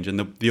change. And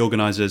the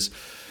organisers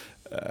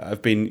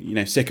have been, you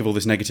know, sick of all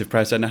this negative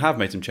press and have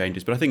made some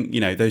changes. But I think, you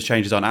know, those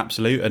changes aren't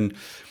absolute. And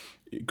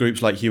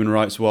groups like Human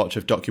Rights Watch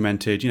have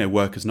documented, you know,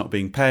 workers not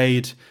being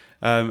paid.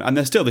 And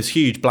there's still this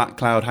huge black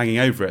cloud hanging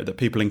over it that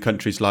people in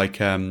countries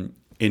like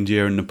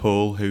India and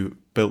Nepal, who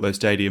built those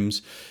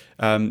stadiums,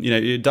 you know,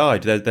 it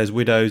died. There's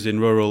widows in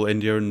rural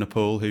India and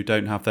Nepal who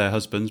don't have their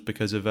husbands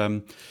because of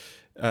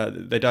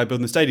they died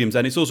building the stadiums.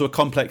 And it's also a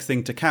complex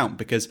thing to count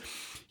because,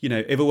 you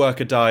know, if a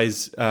worker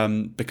dies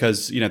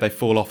because, you know, they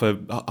fall off a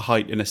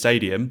height in a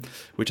stadium,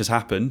 which has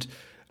happened,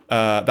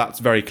 that's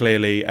very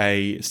clearly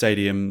a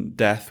stadium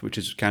death, which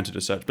is counted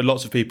as such. But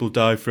lots of people have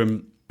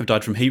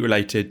died from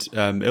heat-related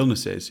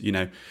illnesses. You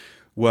know,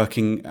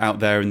 working out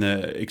there in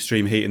the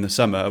extreme heat in the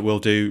summer will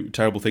do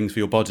terrible things for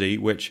your body,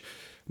 which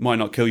might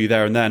not kill you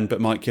there and then,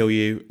 but might kill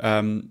you,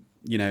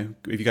 you know,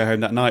 if you go home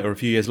that night or a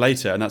few years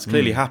later. And that's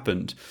clearly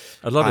happened.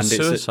 A lot of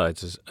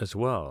suicides as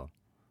well.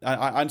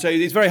 And so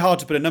it's very hard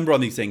to put a number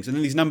on these things. And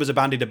then these numbers are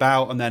bandied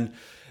about. And then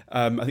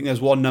I think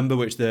there's one number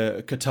which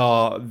the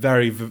Qatar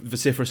very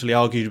vociferously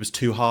argued was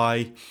too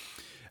high.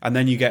 And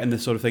then you get in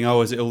this sort of thing,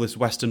 oh, is it all this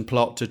Western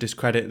plot to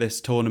discredit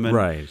this tournament?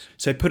 Right.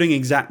 So putting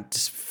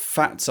exact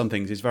facts on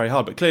things is very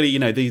hard. But clearly, you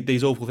know,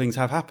 these awful things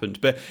have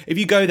happened. But if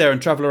you go there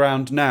and travel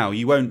around now,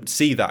 you won't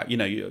see that. You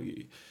know,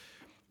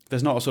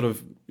 there's not a sort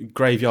of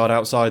graveyard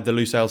outside the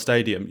Lusail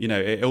Stadium. You know,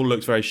 it all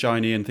looks very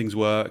shiny and things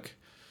work.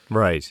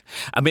 Right.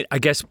 I mean, I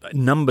guess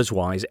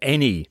numbers-wise,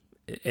 any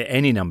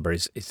number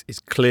is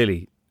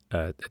clearly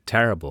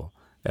terrible.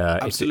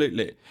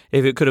 Absolutely.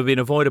 If it could have been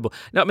avoidable.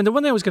 Now, I mean, the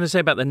one thing I was going to say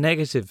about the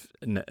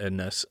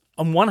negativeness,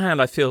 on one hand,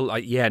 I feel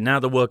like, yeah, now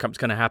the World Cup's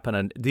going to happen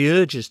and the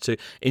urge is to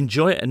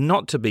enjoy it and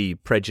not to be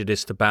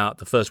prejudiced about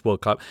the first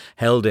World Cup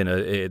held in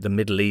the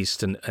Middle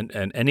East and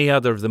any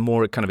other of the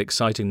more kind of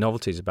exciting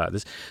novelties about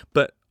this.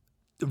 But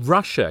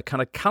Russia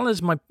kind of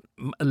colours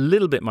a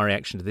little bit my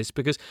reaction to this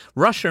because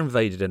Russia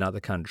invaded another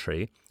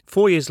country.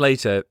 4 years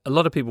later, a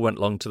lot of people went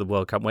along to the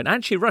World Cup and went,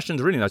 actually,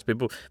 Russians are really nice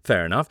people,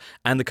 fair enough,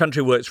 and the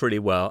country works really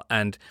well.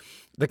 And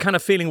the kind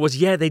of feeling was,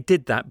 yeah, they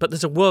did that, but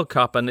there's a World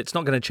Cup and it's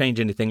not going to change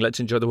anything. Let's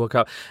enjoy the World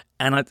Cup.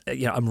 And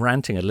I'm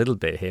ranting a little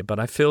bit here, but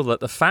I feel that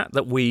the fact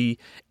that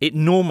it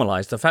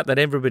normalised, the fact that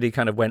everybody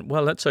kind of went,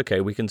 well, that's okay,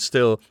 we can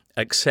still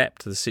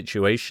accept the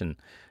situation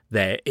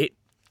there.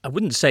 I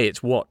wouldn't say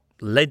it's what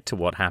led to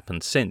what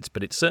happened since,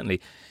 but it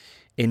certainly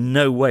in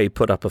no way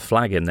put up a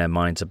flag in their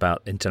minds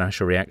about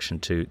international reaction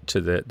to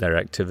their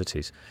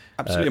activities.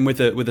 Absolutely,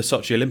 and with the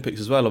Sochi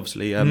Olympics as well,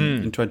 obviously,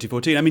 in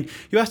 2014. I mean,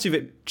 you asked if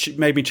it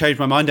made me change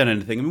my mind on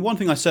anything. I mean, one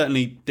thing I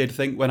certainly did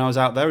think when I was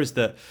out there is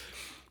that,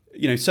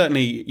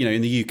 certainly,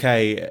 in the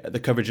UK, the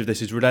coverage of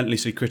this is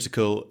relentlessly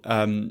critical,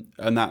 and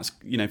that's,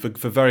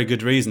 for very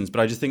good reasons.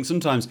 But I just think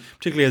sometimes,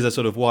 particularly as a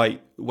sort of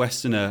white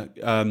Westerner,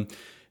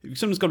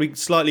 someone's got to be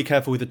slightly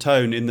careful with the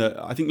tone, in that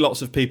I think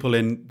lots of people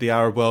in the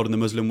Arab world and the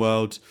Muslim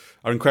world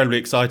are incredibly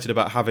excited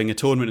about having a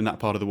tournament in that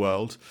part of the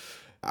world.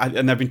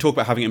 And they've been talking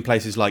about having it in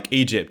places like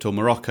Egypt or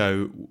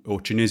Morocco or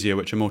Tunisia,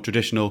 which are more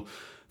traditional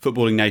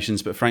footballing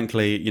nations. But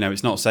frankly,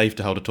 it's not safe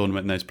to hold a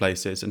tournament in those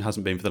places, and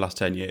hasn't been for the last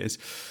 10 years.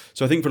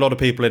 So I think for a lot of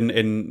people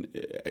in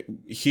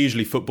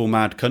hugely football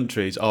mad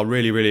countries are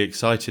really, really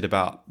excited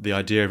about the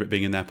idea of it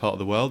being in their part of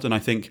the world. And I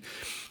think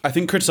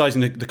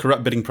criticising the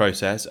corrupt bidding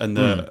process and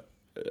the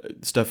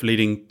stuff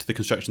leading to the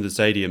construction of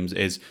the stadiums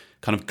is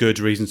kind of good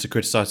reasons to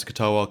criticise the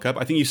Qatar World Cup.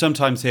 I think you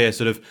sometimes hear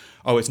sort of,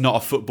 it's not a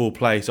football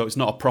place, or it's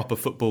not a proper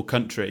football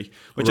country,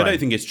 which I don't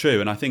think is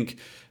true. And I think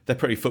they're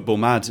pretty football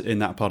mad in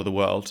that part of the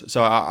world.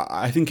 So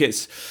I think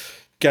it's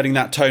getting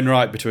that tone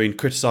right between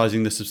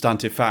criticising the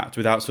substantive fact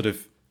without sort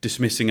of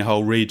dismissing a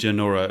whole region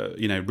or a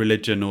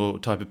religion or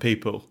type of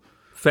people.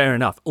 Fair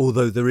enough.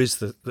 Although there is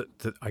the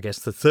I guess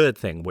the third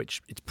thing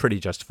which it's pretty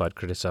justified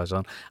criticising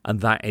on,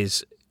 and that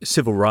is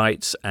civil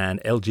rights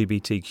and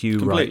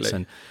LGBTQ rights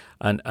and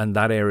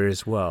that area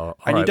as well.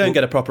 And you don't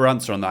get a proper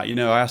answer on that.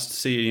 I asked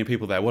senior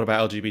people there, what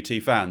about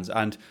LGBT fans?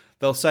 And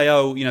they'll say,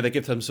 they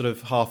give them sort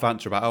of half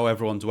answer about,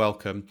 everyone's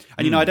welcome.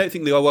 And, I don't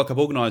think the World Cup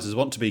organisers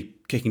want to be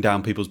kicking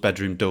down people's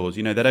bedroom doors.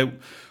 They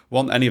don't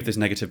want any of this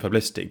negative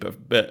publicity, but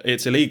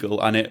it's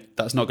illegal, and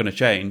that's not going to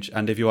change.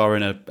 And if you are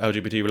in a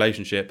LGBT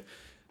relationship,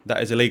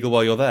 that is illegal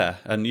while you're there.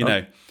 And,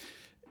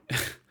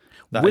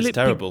 that is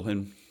terrible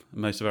in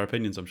most of our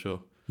opinions, I'm sure.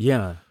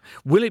 Yeah.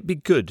 Will it be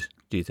good,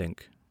 do you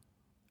think,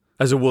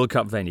 as a World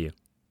Cup venue?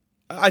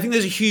 I think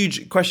there's a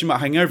huge question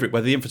mark hanging over it,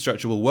 whether the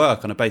infrastructure will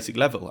work on a basic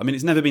level. I mean,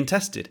 it's never been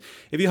tested.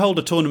 If you hold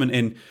a tournament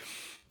in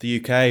the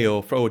UK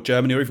or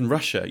Germany or even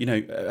Russia,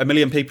 1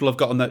 million people have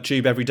got on that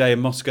tube every day in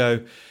Moscow,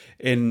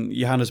 in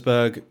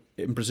Johannesburg,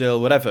 in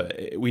Brazil, whatever.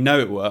 We know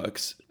it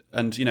works.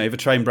 And, if a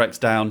train breaks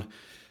down,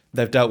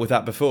 they've dealt with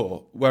that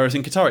before. Whereas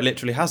in Qatar, it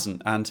literally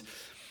hasn't. And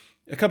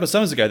a couple of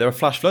summers ago, there were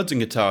flash floods in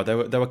Qatar.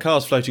 There were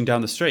cars floating down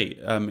the street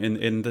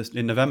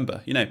in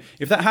November.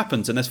 If that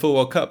happens and there's 4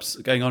 World Cups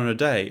going on in a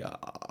day,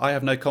 I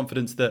have no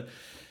confidence that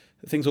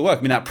things will work.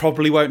 I mean, that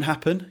probably won't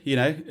happen.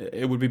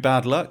 It would be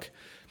bad luck.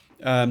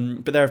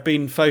 But there have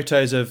been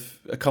photos of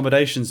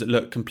accommodations that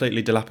look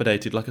completely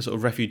dilapidated, like a sort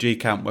of refugee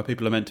camp where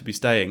people are meant to be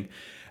staying.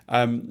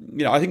 I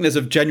think there's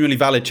a genuinely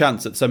valid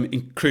chance that some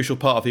crucial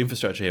part of the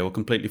infrastructure here will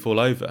completely fall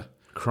over.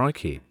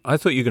 Crikey. I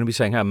thought you were going to be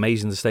saying how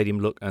amazing the stadium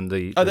look and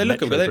the they look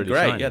great.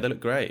 Shiny. Yeah, they look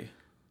great.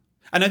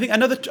 And I think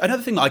another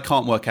thing that I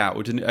can't work out,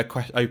 which is an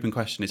open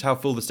question, is how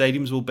full the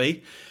stadiums will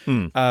be.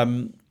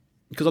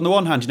 Because on the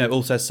one hand, it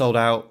all says sold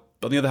out,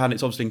 but on the other hand,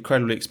 it's obviously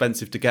incredibly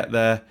expensive to get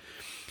there.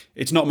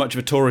 It's not much of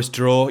a tourist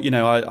draw.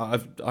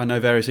 I know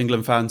various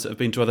England fans that have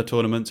been to other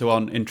tournaments who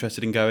aren't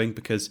interested in going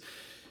because,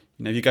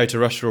 if you go to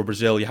Russia or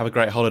Brazil, you have a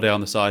great holiday on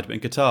the side. But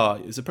in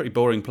Qatar, it's a pretty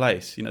boring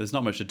place. There's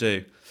not much to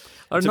do.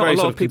 Not a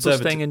lot of people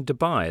staying in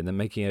Dubai and then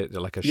making it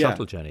like a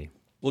shuttle journey.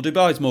 Well,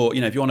 Dubai's more,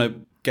 if you want to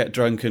get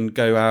drunk and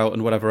go out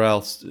and whatever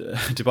else,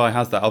 Dubai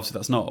has that. Obviously,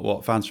 that's not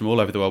what fans from all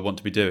over the world want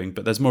to be doing,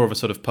 but there's more of a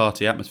sort of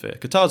party atmosphere.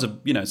 Qatar's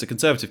it's a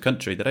conservative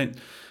country. They don't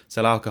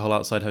sell alcohol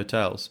outside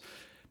hotels.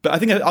 But I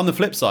think on the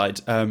flip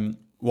side,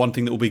 one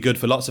thing that will be good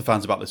for lots of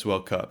fans about this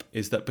World Cup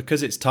is that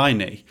because it's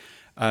tiny,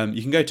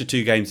 you can go to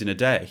 2 games in a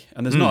day,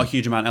 and there's not a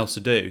huge amount else to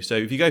do. So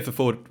if you go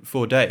for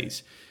 4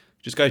 days,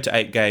 just go to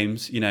 8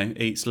 games,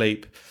 eat,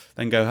 sleep,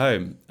 then go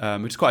home,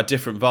 which is quite a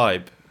different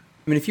vibe.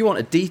 I mean, if you want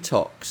a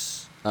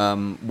detox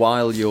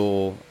while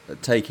you're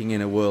taking in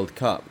a World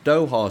Cup,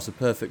 Doha is the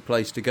perfect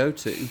place to go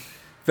to.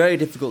 Very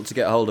difficult to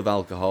get hold of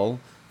alcohol,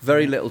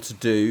 very little to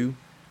do.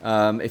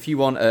 If you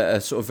want a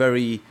sort of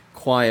very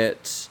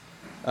quiet,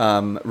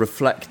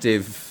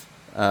 reflective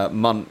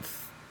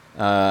month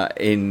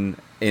in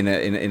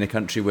a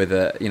country with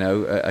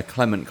a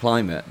clement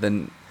climate,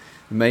 then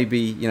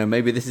maybe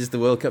this is the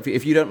World Cup.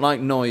 If you don't like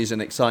noise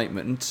and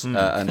excitement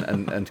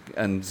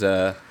and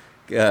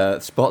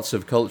spots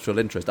of cultural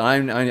interest,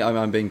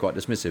 I'm being quite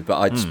dismissive, but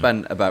I'd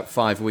spent about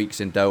 5 weeks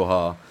in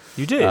Doha.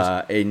 You did?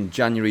 In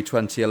January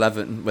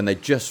 2011, when they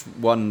just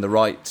won the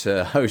right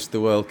to host the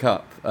World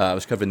Cup. I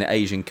was covering the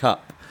Asian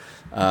Cup,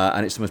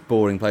 and it's the most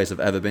boring place I've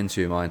ever been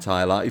to in my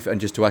entire life.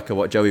 And just to echo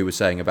what Joey was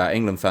saying about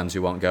England fans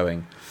who aren't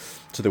going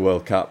to the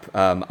World Cup,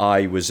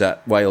 I was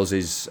at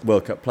Wales's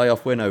World Cup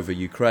playoff win over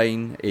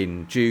Ukraine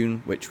in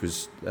June, which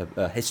was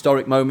a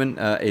historic moment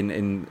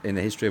in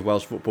the history of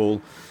Welsh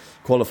football,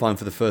 qualifying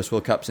for the first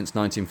World Cup since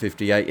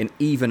 1958. And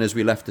even as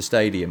we left the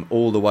stadium,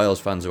 all the Wales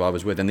fans who I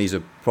was with, and these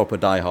are proper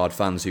diehard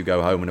fans who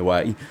go home and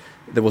away,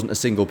 there wasn't a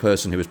single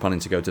person who was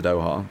planning to go to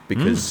Doha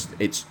because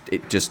it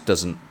just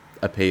doesn't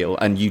appeal,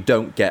 and you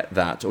don't get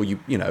that, or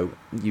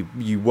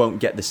you won't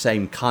get the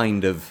same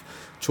kind of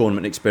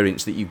tournament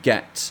experience that you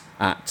get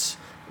at,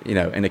 in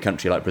a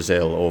country like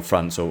Brazil or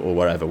France or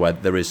wherever, where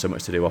there is so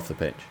much to do off the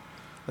pitch.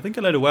 I think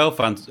a load of Wales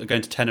fans are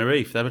going to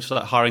Tenerife. They're just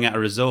like hiring out a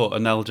resort,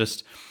 and they'll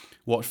just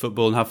watch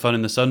football and have fun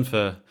in the sun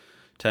for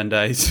 10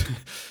 days.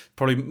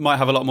 Probably might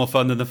have a lot more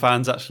fun than the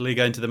fans actually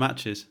going to the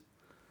matches.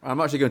 I'm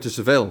actually going to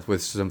Seville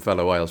with some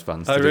fellow Wales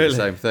fans to do really? the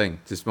same thing.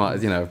 Just might,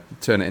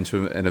 turn it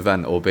into an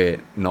event, albeit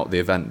not the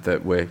event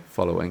that we're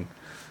following,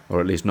 or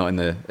at least not in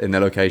the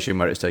location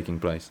where it's taking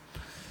place.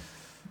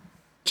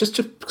 Just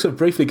sort of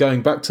briefly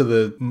going back to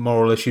the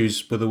moral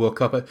issues with the World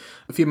Cup. A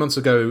few months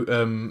ago,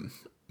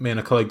 me and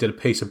a colleague did a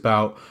piece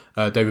about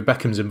David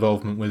Beckham's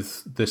involvement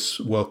with this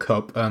World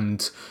Cup,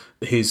 and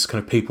his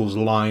kind of people's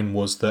line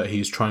was that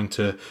he's trying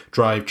to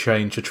drive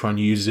change, to try and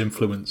use his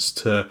influence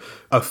to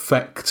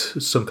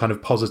affect some kind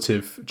of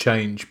positive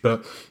change.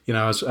 But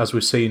as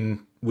we've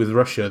seen with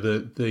Russia,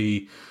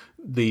 the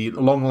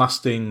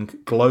long-lasting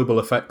global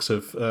effects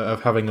of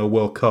having a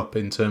World Cup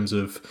in terms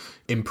of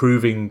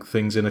improving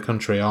things in a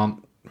country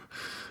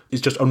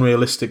it's just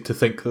unrealistic to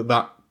think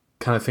that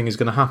kind of thing is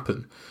going to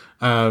happen.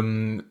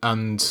 That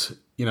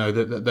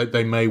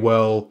they may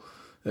well.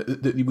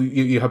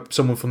 You have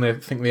someone from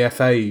the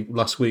FA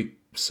last week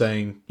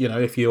saying,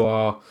 if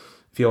you're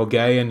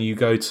gay and you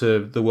go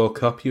to the World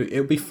Cup,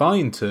 it'll be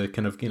fine to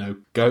kind of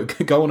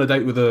go on a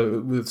date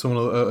with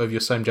someone of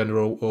your same gender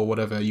or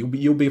whatever.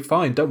 You'll be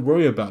fine. Don't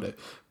worry about it.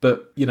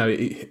 But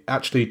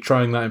actually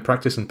trying that in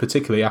practice, and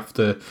particularly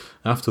after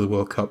the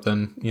World Cup,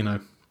 then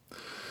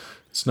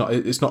it's not.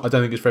 I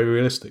don't think it's very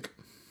realistic.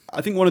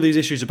 I think one of these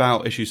issues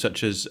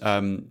such as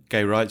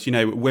gay rights,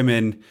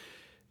 women,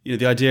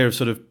 the idea of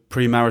sort of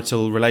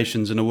premarital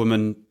relations and a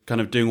woman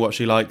kind of doing what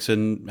she likes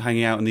and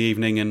hanging out in the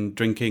evening and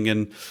drinking,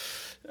 and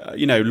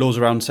laws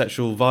around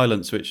sexual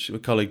violence, which a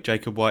colleague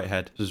Jacob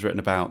Whitehead has written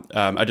about,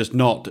 are just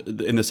not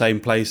in the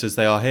same place as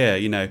they are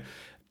here.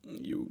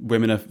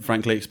 Women are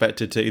frankly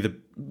expected to either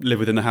live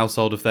within the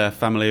household of their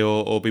family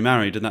or be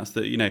married, and that's of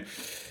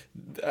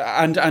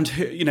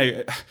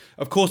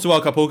course the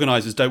World Cup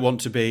organisers don't want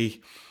to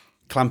be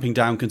clamping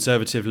down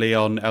conservatively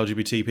on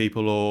LGBT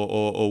people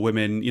or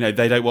women.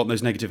 They don't want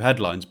those negative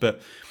headlines.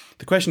 But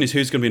the question is,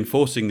 who's going to be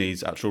enforcing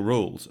these actual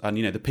rules? And,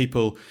 the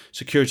people,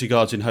 security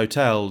guards in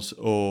hotels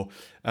or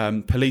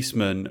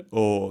policemen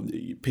or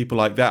people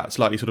like that,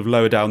 slightly sort of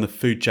lower down the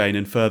food chain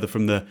and further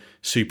from the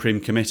Supreme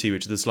Committee,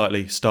 which is a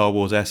slightly Star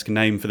Wars-esque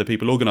name for the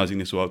people organising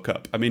this World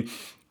Cup. I mean,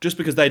 just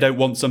because they don't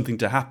want something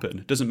to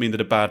happen doesn't mean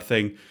that a bad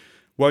thing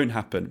won't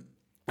happen.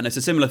 And it's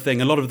a similar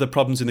thing. A lot of the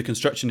problems in the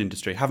construction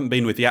industry haven't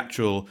been with the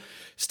actual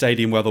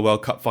stadium where the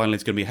World Cup final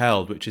is going to be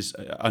held, which is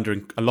under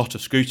a lot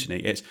of scrutiny.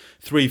 It's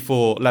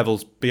 3-4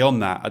 levels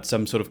beyond that at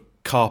some sort of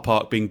car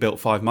park being built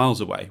 5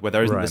 miles away, where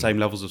there isn't the same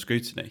levels of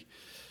scrutiny.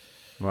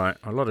 Right,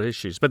 a lot of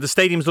issues. But the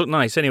stadiums look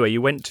nice anyway.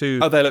 You went to...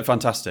 Oh, they look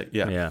fantastic,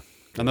 yeah.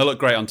 And they look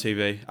great on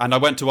TV. And I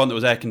went to one that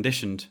was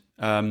air-conditioned,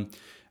 and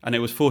it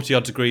was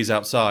 40-odd degrees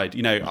outside.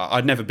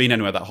 I'd never been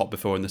anywhere that hot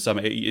before in the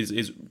summer. It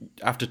is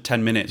after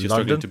 10 minutes, you're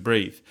struggling to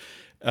breathe.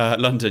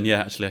 London, yeah,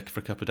 actually, for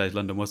a couple of days,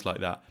 London was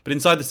like that. But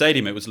inside the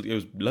stadium, it was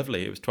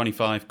lovely. It was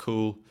 25,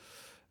 cool.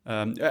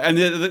 And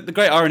the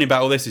great irony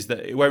about all this is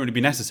that it won't really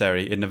be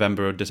necessary in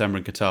November or December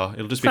in Qatar.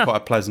 It'll just be quite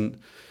a pleasant,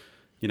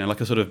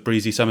 like a sort of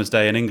breezy summer's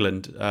day in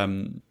England.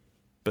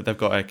 But they've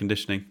got air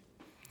conditioning.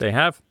 They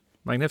have.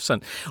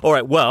 Magnificent. All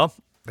right, well,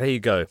 there you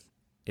go.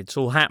 It's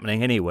all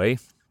happening anyway.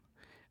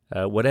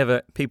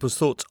 Whatever people's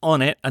thoughts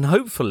on it, and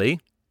hopefully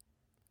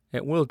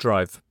it will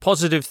drive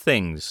positive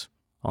things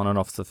on and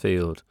off the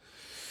field.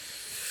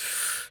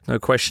 No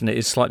question, it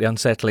is slightly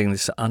unsettling,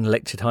 this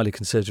unelected, highly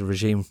conservative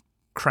regime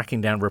cracking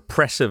down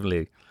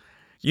repressively.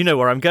 You know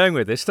where I'm going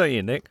with this, don't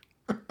you, Nick?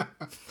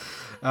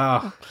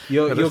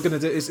 You're going to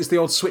do... It's the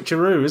old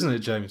switcheroo, isn't it,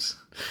 James?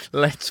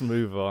 Let's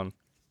move on.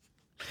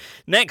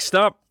 Next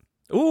up,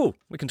 we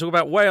can talk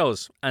about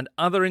Wales and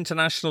other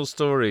international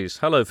stories.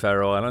 Hello,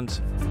 Faroe Islands.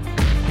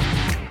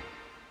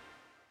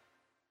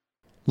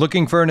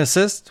 Looking for an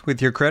assist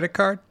with your credit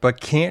card, but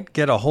can't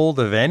get a hold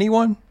of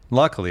anyone?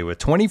 Luckily, with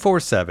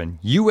 24/7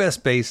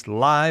 US-based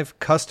live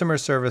customer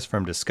service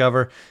from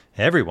Discover,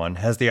 everyone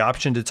has the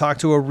option to talk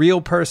to a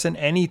real person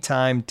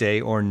anytime, day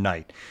or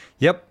night.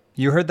 Yep,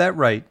 you heard that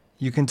right.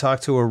 You can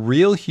talk to a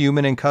real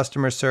human in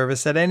customer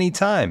service at any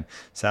time.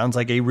 Sounds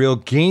like a real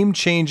game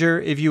changer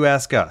if you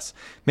ask us.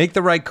 Make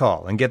the right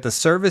call and get the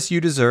service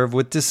you deserve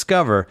with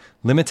Discover.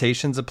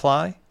 Limitations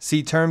apply.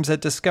 See terms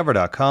at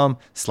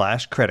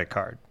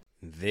discover.com/creditcard.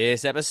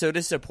 This episode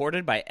is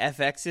supported by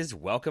FX's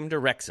Welcome to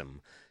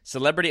Wrexham.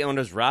 Celebrity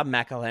owners Rob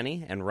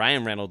McElhenney and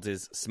Ryan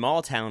Reynolds'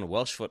 small-town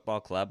Welsh football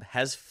club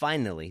has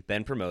finally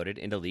been promoted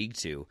into League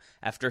Two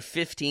after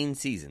 15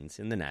 seasons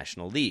in the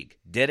National League.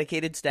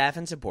 Dedicated staff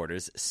and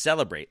supporters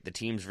celebrate the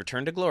team's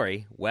return to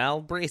glory while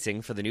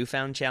bracing for the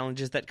newfound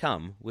challenges that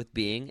come with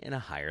being in a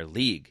higher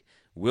league.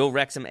 Will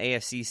Wrexham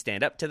AFC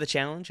stand up to the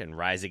challenge and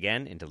rise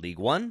again into League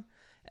One?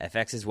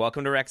 FX's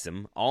Welcome to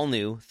Wrexham, all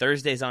new,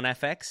 Thursdays on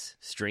FX,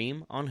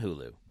 stream on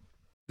Hulu.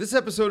 This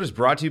episode is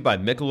brought to you by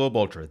Michelob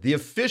Ultra, the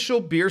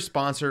official beer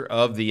sponsor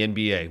of the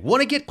NBA.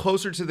 Want to get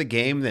closer to the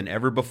game than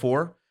ever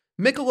before?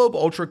 Michelob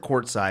Ultra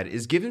Courtside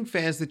is giving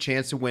fans the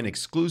chance to win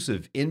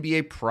exclusive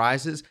NBA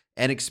prizes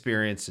and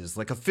experiences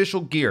like official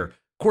gear,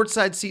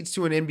 courtside seats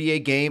to an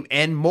NBA game,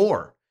 and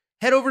more.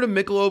 Head over to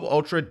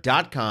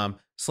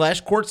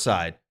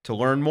MichelobUltra.com/courtside to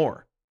learn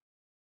more.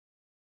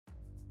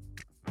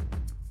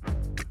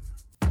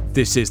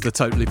 This is the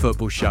Totally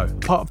Football Show,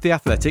 part of the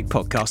Athletic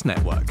Podcast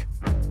Network.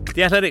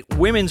 The Athletic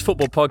Women's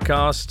Football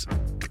Podcast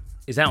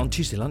is out on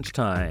Tuesday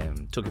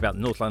lunchtime, talking about the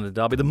North London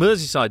derby, the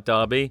Merseyside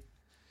derby,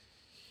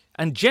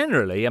 and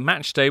generally a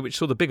match day which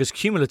saw the biggest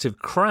cumulative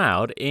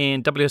crowd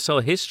in WSL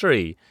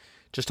history.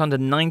 Just under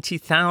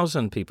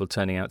 90,000 people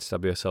turning out to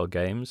WSL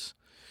games.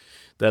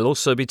 They'll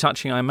also be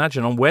touching, I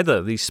imagine, on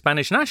whether the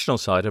Spanish national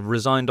side have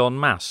resigned en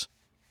masse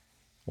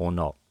or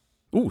not.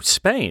 Ooh,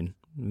 Spain.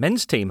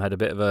 Men's team had a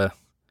bit of a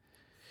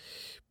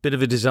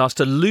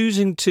disaster,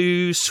 losing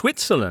to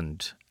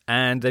Switzerland.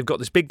 And they've got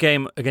this big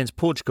game against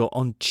Portugal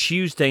on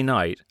Tuesday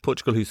night.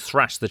 Portugal, who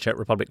thrashed the Czech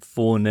Republic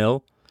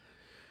 4-0.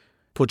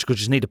 Portugal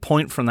just need a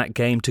point from that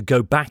game to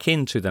go back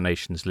into the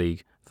Nations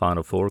League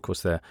Final Four. Of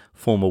course, they're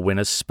former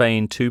winners.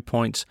 Spain, 2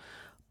 points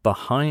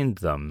behind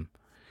them.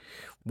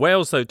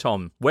 Wales, though,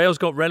 Tom. Wales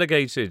got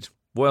relegated.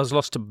 Wales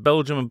lost to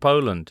Belgium and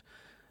Poland.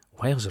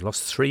 Wales have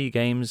lost 3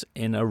 games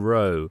in a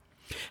row.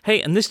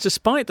 Hey, and this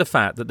despite the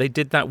fact that they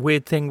did that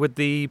weird thing with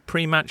the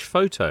pre-match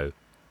photo.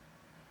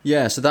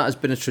 Yeah, so that has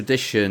been a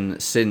tradition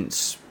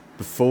since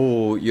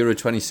before Euro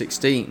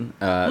 2016,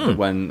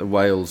 when the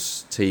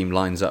Wales team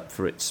lines up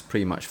for its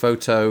pre-match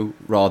photo,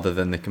 rather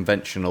than the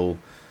conventional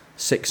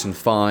 6 and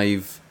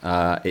 5,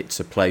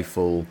 it's a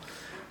playful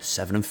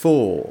 7 and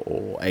 4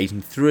 or 8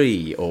 and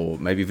 3 or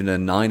maybe even a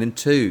 9 and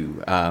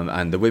 2.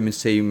 And the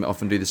women's team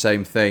often do the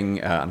same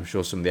thing. I'm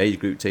sure some of the age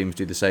group teams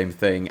do the same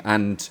thing.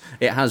 And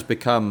it has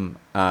become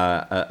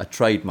a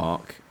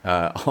trademark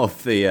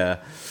of the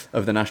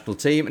national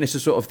team. And it's the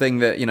sort of thing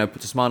that,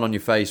 puts a smile on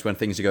your face when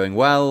things are going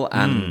well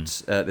and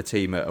the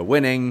team are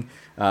winning.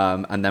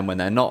 And then when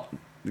they're not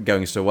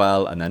going so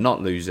well and they're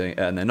not losing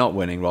and they're not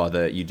winning,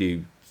 rather, you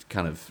do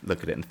kind of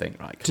look at it and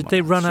think, right, Did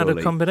they run out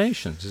of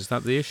combinations? Is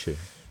that the issue?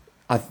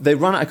 They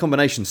ran out of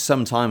combinations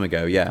some time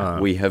ago. Yeah,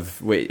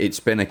 it's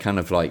been a kind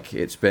of like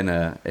it's been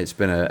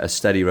a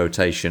steady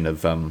rotation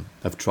of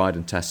tried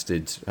and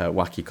tested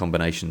wacky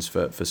combinations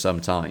for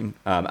some time.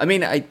 I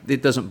mean,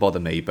 it doesn't bother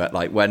me, but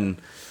like when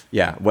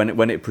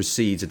it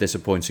precedes a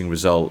disappointing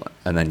result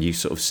and then you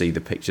sort of see the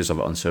pictures of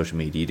it on social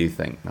media, you do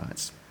think, no,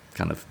 it's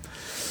kind of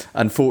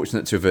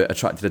unfortunate to have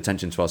attracted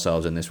attention to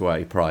ourselves in this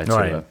way prior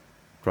to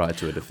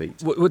a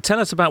defeat. Well, tell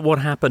us about what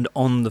happened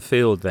on the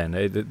field then,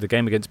 the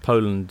game against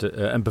Poland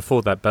and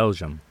before that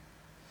Belgium.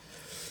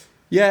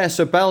 Yeah,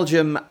 so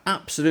Belgium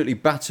absolutely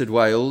battered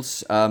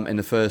Wales in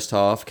the first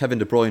half. Kevin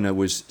De Bruyne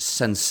was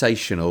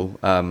sensational.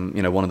 One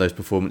of those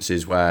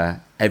performances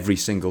where every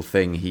single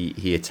thing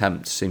he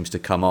attempts seems to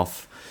come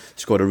off.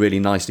 Scored a really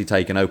nicely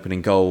taken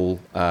opening goal,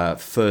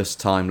 first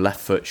time left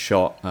foot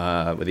shot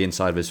with the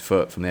inside of his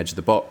foot from the edge of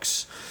the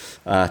box.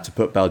 To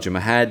put Belgium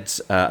ahead,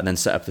 and then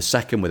set up the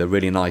second with a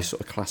really nice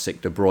sort of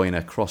classic De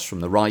Bruyne cross from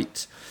the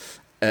right.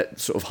 At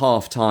sort of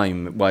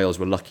half-time, Wales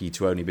were lucky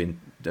to only be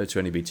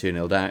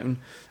 2-0 down.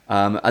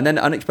 And then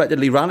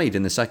unexpectedly rallied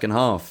in the second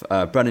half.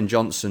 Brennan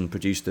Johnson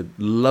produced a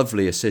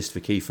lovely assist for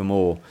Kiefer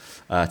Moore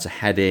to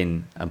head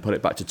in and put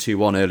it back to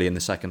 2-1 early in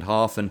the second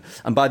half. And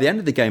by the end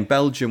of the game,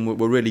 Belgium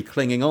were really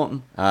clinging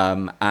on.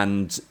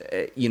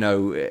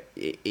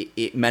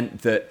 It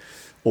meant that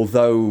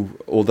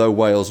Although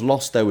Wales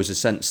lost, there was a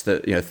sense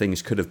that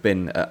things could have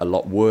been a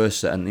lot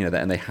worse, and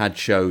they had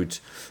showed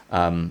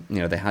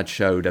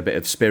a bit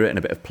of spirit and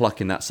a bit of pluck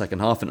in that second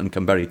half, and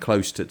come very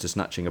close to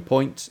snatching a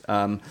point.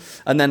 And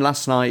then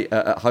last night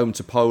at home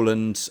to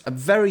Poland, a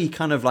very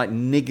kind of like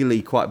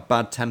niggly, quite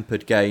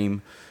bad-tempered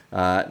game.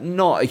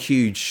 Not a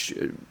huge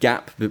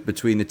gap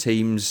between the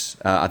teams.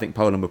 I think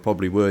Poland were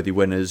probably worthy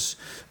winners.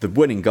 The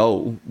winning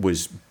goal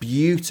was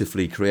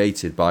beautifully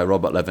created by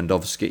Robert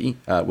Lewandowski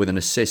with an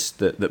assist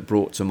that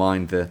brought to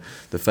mind the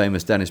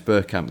famous Dennis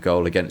Bergkamp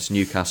goal against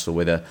Newcastle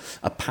with a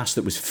pass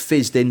that was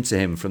fizzed into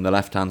him from the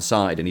left-hand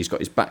side, and he's got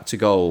his back to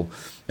goal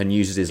and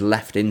uses his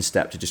left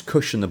instep to just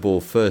cushion the ball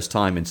first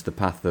time into the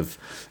path of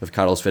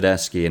Karol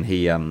Swiderski, and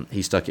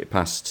he stuck it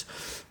past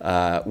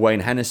Wayne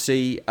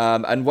Hennessy,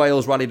 and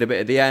Wales rallied a bit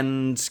at the end.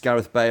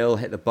 Gareth Bale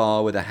hit the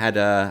bar with a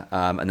header,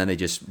 and then they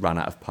just ran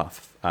out of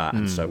puff.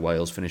 And so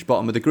Wales finished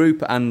bottom of the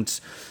group and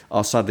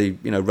are sadly,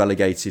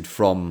 relegated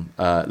from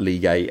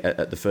League A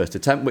at the first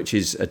attempt, which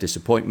is a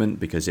disappointment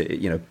because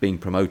being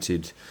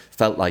promoted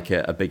felt like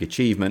a big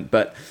achievement.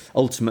 But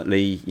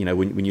ultimately,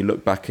 when you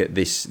look back at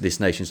this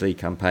Nations League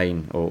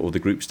campaign or the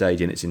group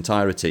stage in its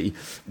entirety,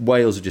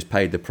 Wales have just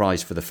paid the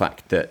price for the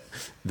fact that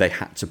they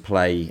had to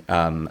play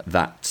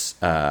that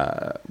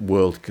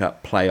World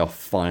Cup playoff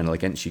final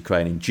against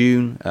Ukraine in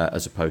June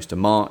as opposed to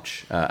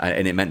March,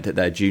 and it meant that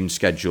their June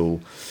schedule,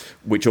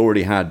 which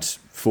already had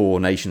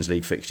 4 Nations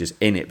League fixtures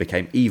in, it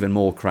became even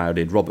more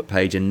crowded. Robert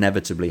Page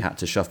inevitably had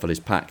to shuffle his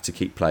pack to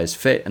keep players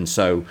fit, and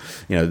so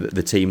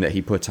the team that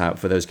he put out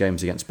for those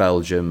games against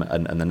Belgium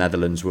and the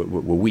Netherlands were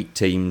weak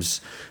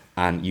teams.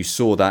 And you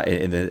saw that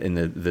in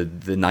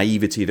the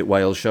naivety that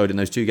Wales showed in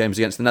those 2 games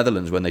against the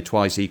Netherlands, when they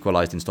twice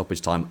equalised in stoppage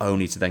time,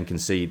 only to then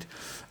concede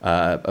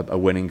a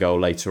winning goal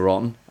later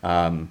on.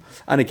 And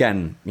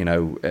again,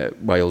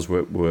 Wales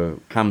were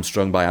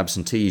hamstrung by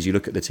absentees. You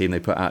look at the team they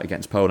put out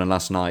against Poland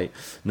last night.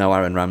 No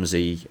Aaron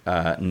Ramsey,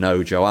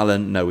 no Joe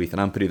Allen, no Ethan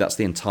Ampadu. That's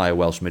the entire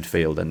Welsh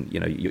midfield, and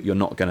you're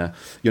not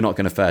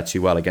gonna fare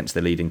too well against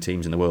the leading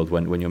teams in the world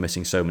when you're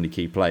missing so many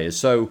key players.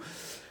 So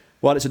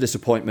while it's a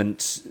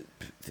disappointment,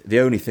 the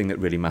only thing that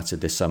really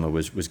mattered this summer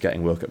was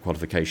getting World Cup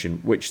qualification,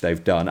 which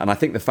they've done. And I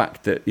think the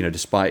fact that,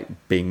 despite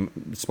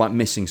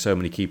missing so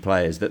many key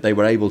players, that they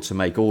were able to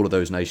make all of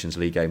those Nations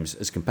League games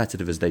as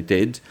competitive as they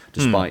did,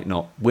 despite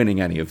not winning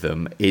any of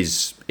them,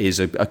 is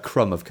a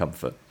crumb of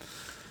comfort.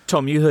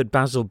 Tom, you heard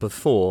Basil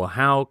before.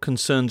 How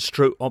concerned,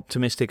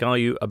 optimistic are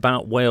you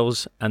about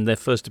Wales and their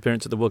first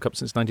appearance at the World Cup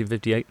since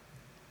 1958?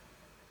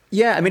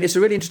 Yeah, I mean, it's a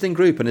really interesting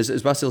group, and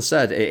as Basil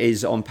said, it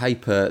is on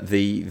paper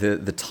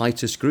the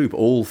tightest group.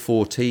 All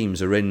 4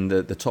 teams are in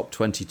the top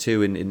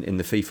 22 in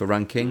the FIFA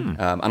ranking,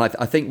 and I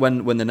think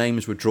when the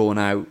names were drawn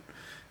out,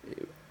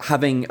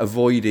 having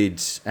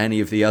avoided any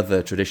of the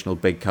other traditional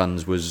big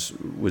guns was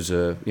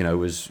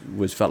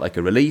felt like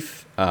a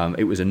relief.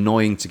 It was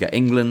annoying to get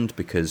England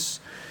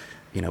because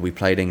we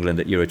played England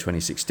at Euro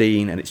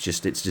 2016, and it's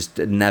just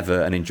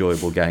never an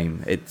enjoyable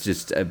game. It's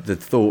just the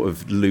thought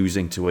of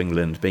losing to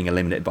England, being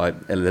eliminated by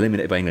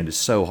England, is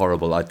so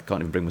horrible. I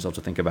can't even bring myself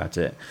to think about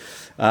it.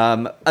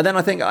 And then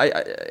I think I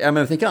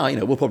remember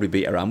thinking, we'll probably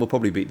beat Iran, we'll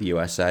probably beat the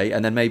USA,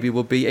 and then maybe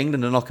we'll beat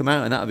England and knock them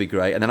out, and that would be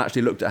great. And then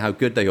actually looked at how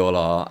good they all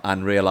are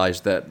and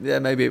realised that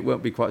maybe it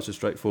won't be quite so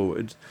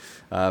straightforward.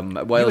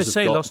 Wales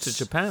USA lost to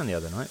Japan the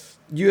other night.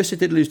 USA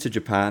did lose to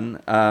Japan.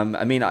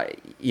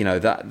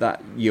 That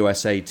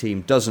USA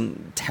team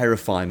doesn't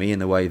terrify me in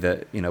the way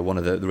that one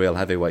of the real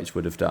heavyweights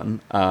would have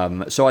done.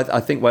 So I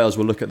think Wales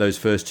will look at those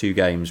first 2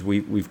 games.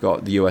 We've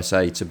got the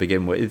USA to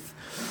begin with,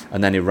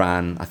 and then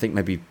Iran. I think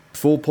maybe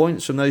 4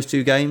 points from those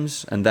 2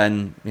 games, and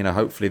then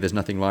hopefully there's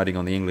nothing riding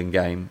on the England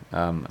game,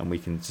 and we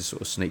can just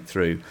sort of sneak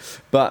through.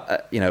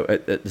 But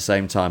at the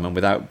same time, and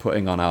without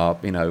putting on our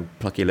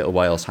plucky little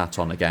Wales hat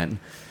on again,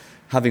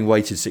 having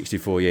waited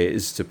 64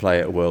 years to play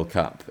at a World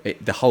Cup,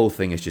 the whole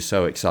thing is just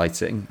so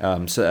exciting.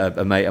 So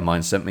a mate of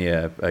mine sent me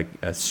a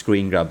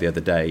screen grab the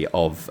other day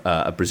of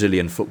a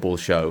Brazilian football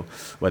show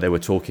where they were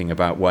talking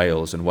about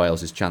Wales and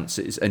Wales's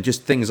chances, and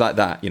just things like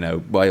that.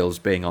 Wales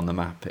being on the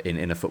map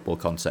in a football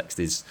context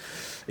is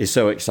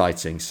so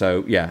exciting.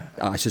 So yeah,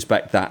 I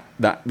suspect that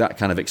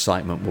kind of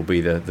excitement will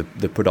be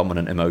the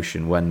predominant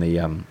emotion when the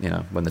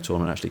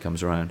tournament actually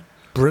comes around.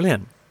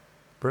 Brilliant.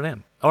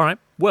 All right.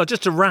 Well,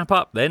 just to wrap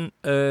up then,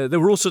 there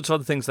were all sorts of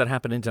other things that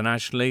happened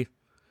internationally.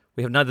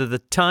 We have neither the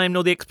time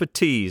nor the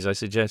expertise, I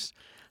suggest,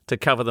 to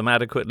cover them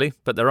adequately,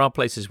 but there are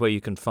places where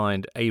you can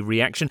find a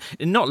reaction,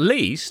 and not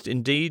least,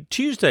 indeed,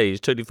 Tuesday's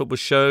Totally Football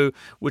Show,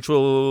 which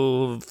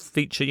will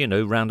feature,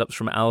 roundups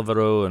from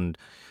Alvaro and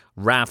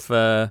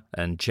Rafa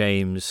and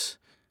James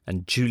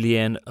and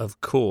Julien,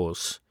 of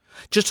course.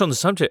 Just on the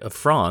subject of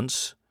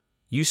France,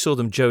 you saw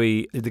them,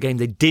 Joey, the game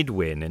they did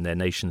win in their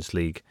Nations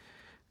League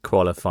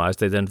qualifiers.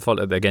 They then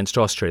followed against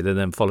Austria. They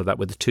then followed that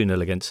with a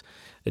 2-0 against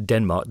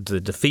Denmark,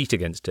 the defeat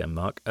against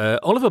Denmark.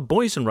 Oliver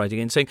Boyson writing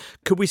in saying,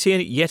 could we see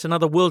yet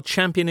another world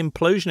champion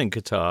implosion in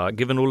Qatar,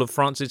 given all of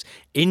France's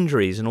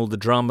injuries and all the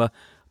drama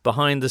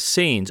behind the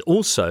scenes?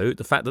 Also,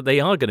 the fact that they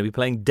are going to be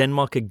playing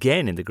Denmark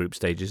again in the group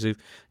stages, who've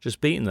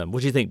just beaten them.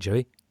 What do you think,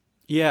 Joey?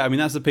 Yeah, I mean,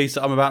 that's the piece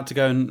that I'm about to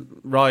go and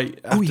write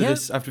after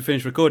we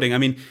finish recording. I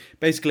mean,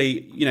 basically,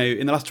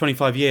 in the last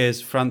 25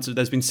 years,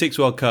 there's been 6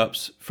 World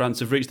Cups. France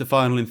have reached the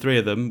final in 3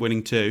 of them,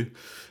 winning 2.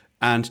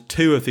 And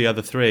 2 of the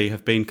other 3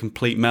 have been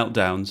complete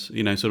meltdowns,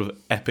 sort of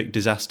epic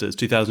disasters,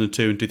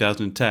 2002 and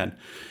 2010,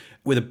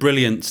 with a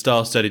brilliant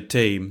star-studded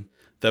team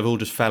that have all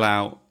just fell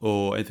out,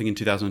 or I think in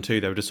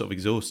 2002 they were just sort of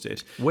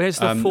exhausted. Where's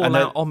the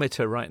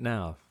fallout-ometer right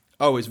now?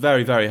 Oh, it's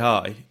very, very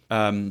high.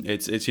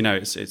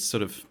 It's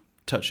sort of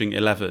touching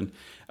 11.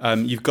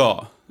 You've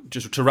got,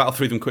 just to rattle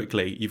through them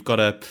quickly, you've got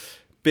a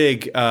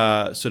big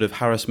sort of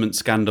harassment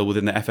scandal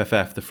within the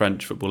FFF, the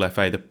French Football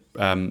FA.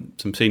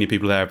 Some senior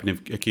people there have been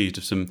accused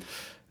of some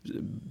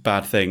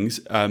bad things.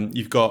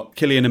 You've got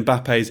Kylian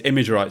Mbappe's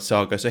image rights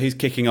saga. So he's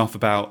kicking off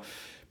about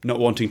not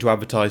wanting to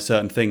advertise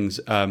certain things,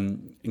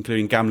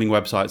 including gambling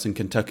websites and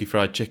Kentucky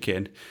Fried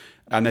Chicken.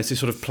 And there's this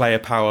sort of player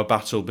power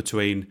battle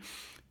between,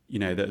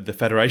 the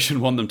federation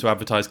want them to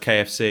advertise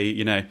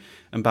KFC,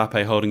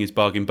 Mbappe holding his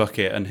bargain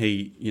bucket, and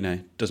he,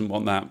 doesn't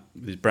want that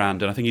with his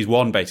brand. And I think he's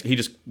won, basically.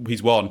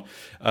 He's won.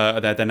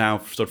 They're now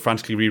sort of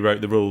frantically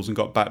rewrote the rules and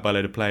got backed by a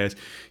load of players.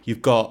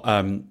 You've got,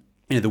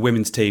 the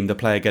women's team, the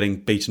player getting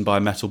beaten by a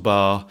metal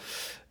bar.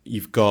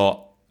 You've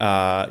got,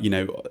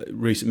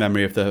 recent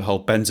memory of the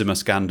whole Benzema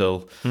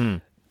scandal.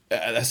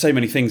 There's so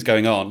many things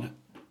going on.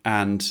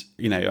 And,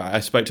 I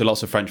spoke to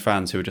lots of French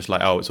fans who were just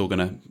like, oh, it's all going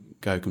to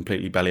go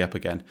completely belly up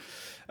again.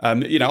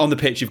 On the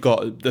pitch, you've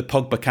got the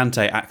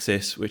Pogba-Kante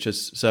axis, which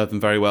has served them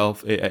very well.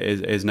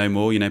 It is no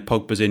more.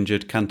 Pogba's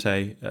injured.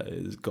 Kante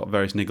has got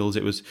various niggles.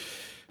 It was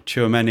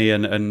Tchouaméni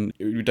and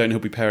we don't know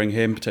who'll be pairing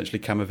him, potentially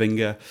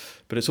Camavinga.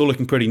 But it's all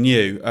looking pretty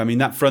new. I mean,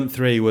 that front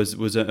three was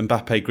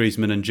Mbappe,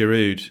 Griezmann and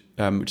Giroud,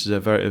 which is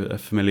a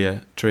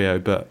familiar trio.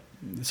 But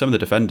some of the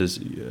defenders,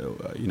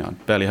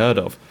 I'd barely heard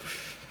of.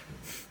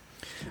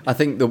 I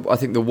think the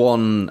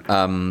one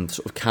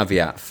sort of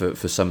caveat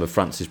for some of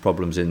France's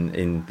problems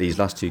in these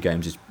last two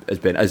games has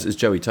been, as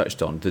Joey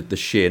touched on, the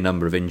sheer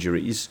number of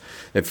injuries.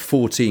 They have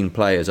 14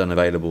 players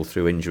unavailable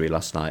through injury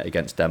last night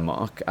against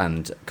Denmark,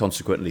 and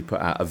consequently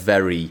put out a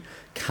very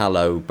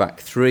callow back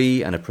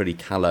three and a pretty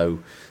callow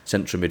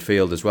central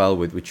midfield as well,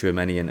 with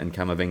Tchouaméni and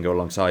Camavinga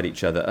alongside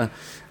each other.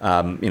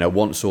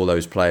 Once all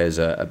those players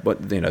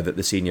that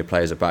the senior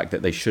players are back,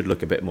 that they should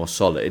look a bit more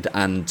solid.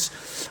 And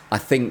I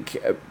think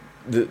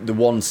the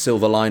one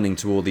silver lining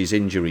to all these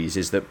injuries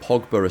is that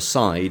Pogba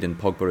aside, and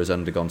Pogba has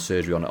undergone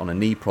surgery on a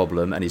knee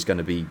problem and he's going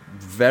to be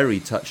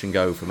very touch and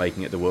go for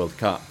making it the World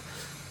Cup,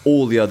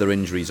 all the other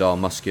injuries are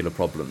muscular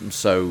problems.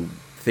 So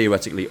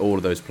theoretically, all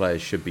of those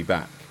players should be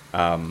back.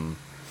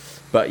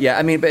 But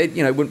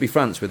it wouldn't be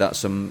France without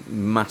some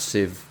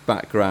massive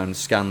background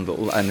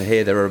scandal, and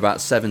here there are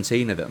about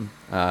 17 of them.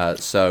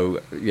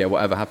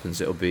 Whatever happens,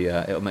 it'll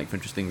make for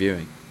interesting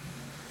viewing.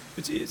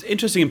 It's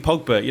interesting in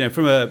Pogba,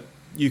 from a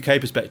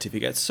UK perspective, he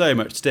gets so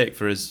much stick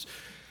for his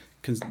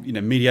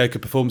mediocre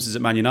performances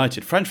at Man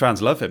United. French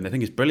fans love him; they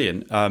think he's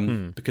brilliant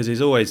because he's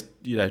always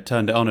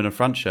turned it on in a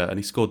France shirt, and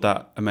he scored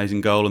that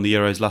amazing goal in the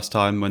Euros last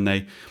time when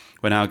they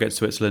went out against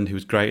Switzerland. He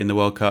was great in the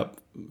World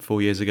Cup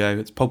 4 years ago.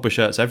 It's Pogba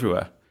shirts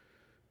everywhere.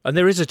 And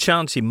there is a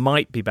chance he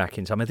might be back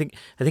in time. I think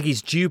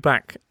he's due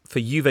back for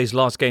Juve's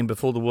last game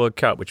before the World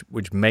Cup,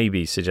 which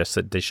maybe suggests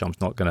that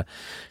Deschamps not going to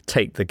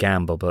take the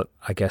gamble, but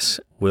I guess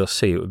we'll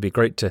see. It would be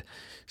great to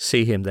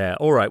see him there.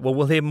 All right, well,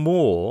 we'll hear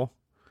more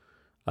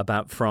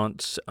about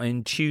France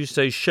in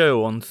Tuesday's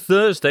show. On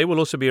Thursday, we'll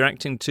also be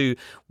reacting to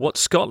what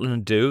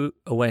Scotland do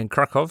away in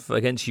Krakow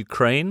against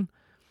Ukraine.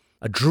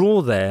 A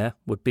draw there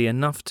would be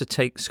enough to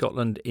take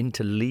Scotland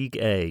into League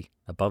A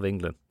above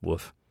England.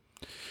 Woof.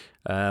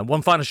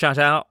 One final shout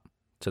out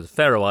to the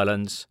Faroe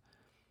Islands,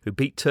 who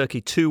beat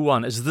Turkey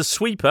 2-1. As the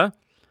sweeper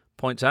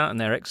points out in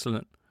their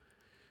excellent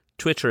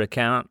Twitter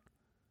account,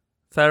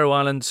 Faroe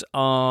Islands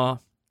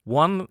are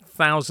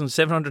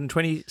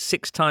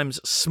 1,726 times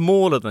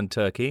smaller than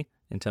Turkey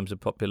in terms of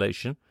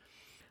population,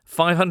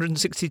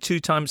 562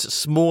 times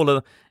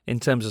smaller in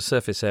terms of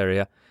surface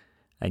area,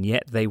 and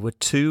yet they were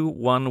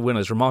 2-1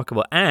 winners.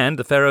 Remarkable. And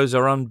the Faroes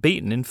are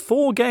unbeaten in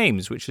 4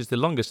 games, which is the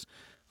longest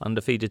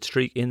undefeated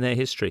streak in their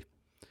history.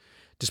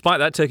 Despite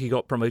that, Turkey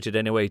got promoted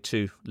anyway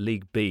to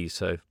League B,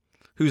 so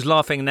who's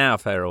laughing now,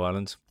 Faroe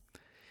Islands?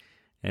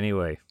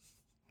 Anyway,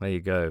 there you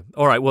go.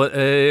 All right, well,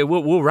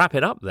 we'll wrap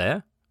it up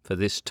there for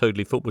this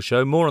Totally Football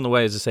show. More on the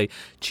way, as I say,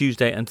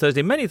 Tuesday and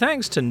Thursday. Many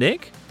thanks to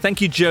Nick.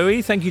 Thank you,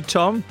 Joey. Thank you,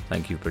 Tom.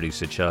 Thank you,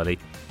 producer Charlie.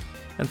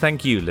 And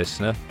thank you,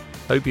 listener.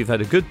 Hope you've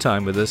had a good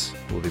time with us.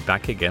 We'll be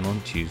back again on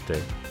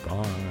Tuesday.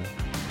 Bye.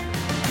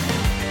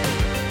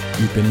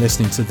 You've been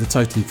listening to the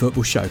Totally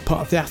Football show, part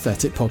of the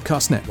Athletic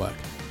Podcast Network.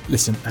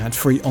 Listen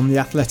ad-free on the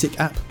Athletic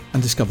app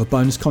and discover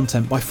bonus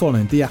content by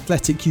following the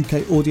Athletic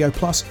UK Audio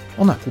Plus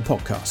on Apple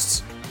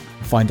Podcasts.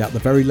 Find out the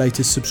very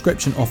latest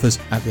subscription offers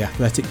at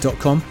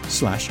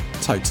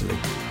theathletic.com/totally.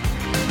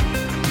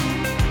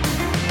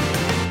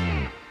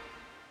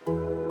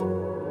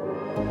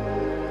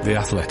 The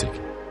Athletic.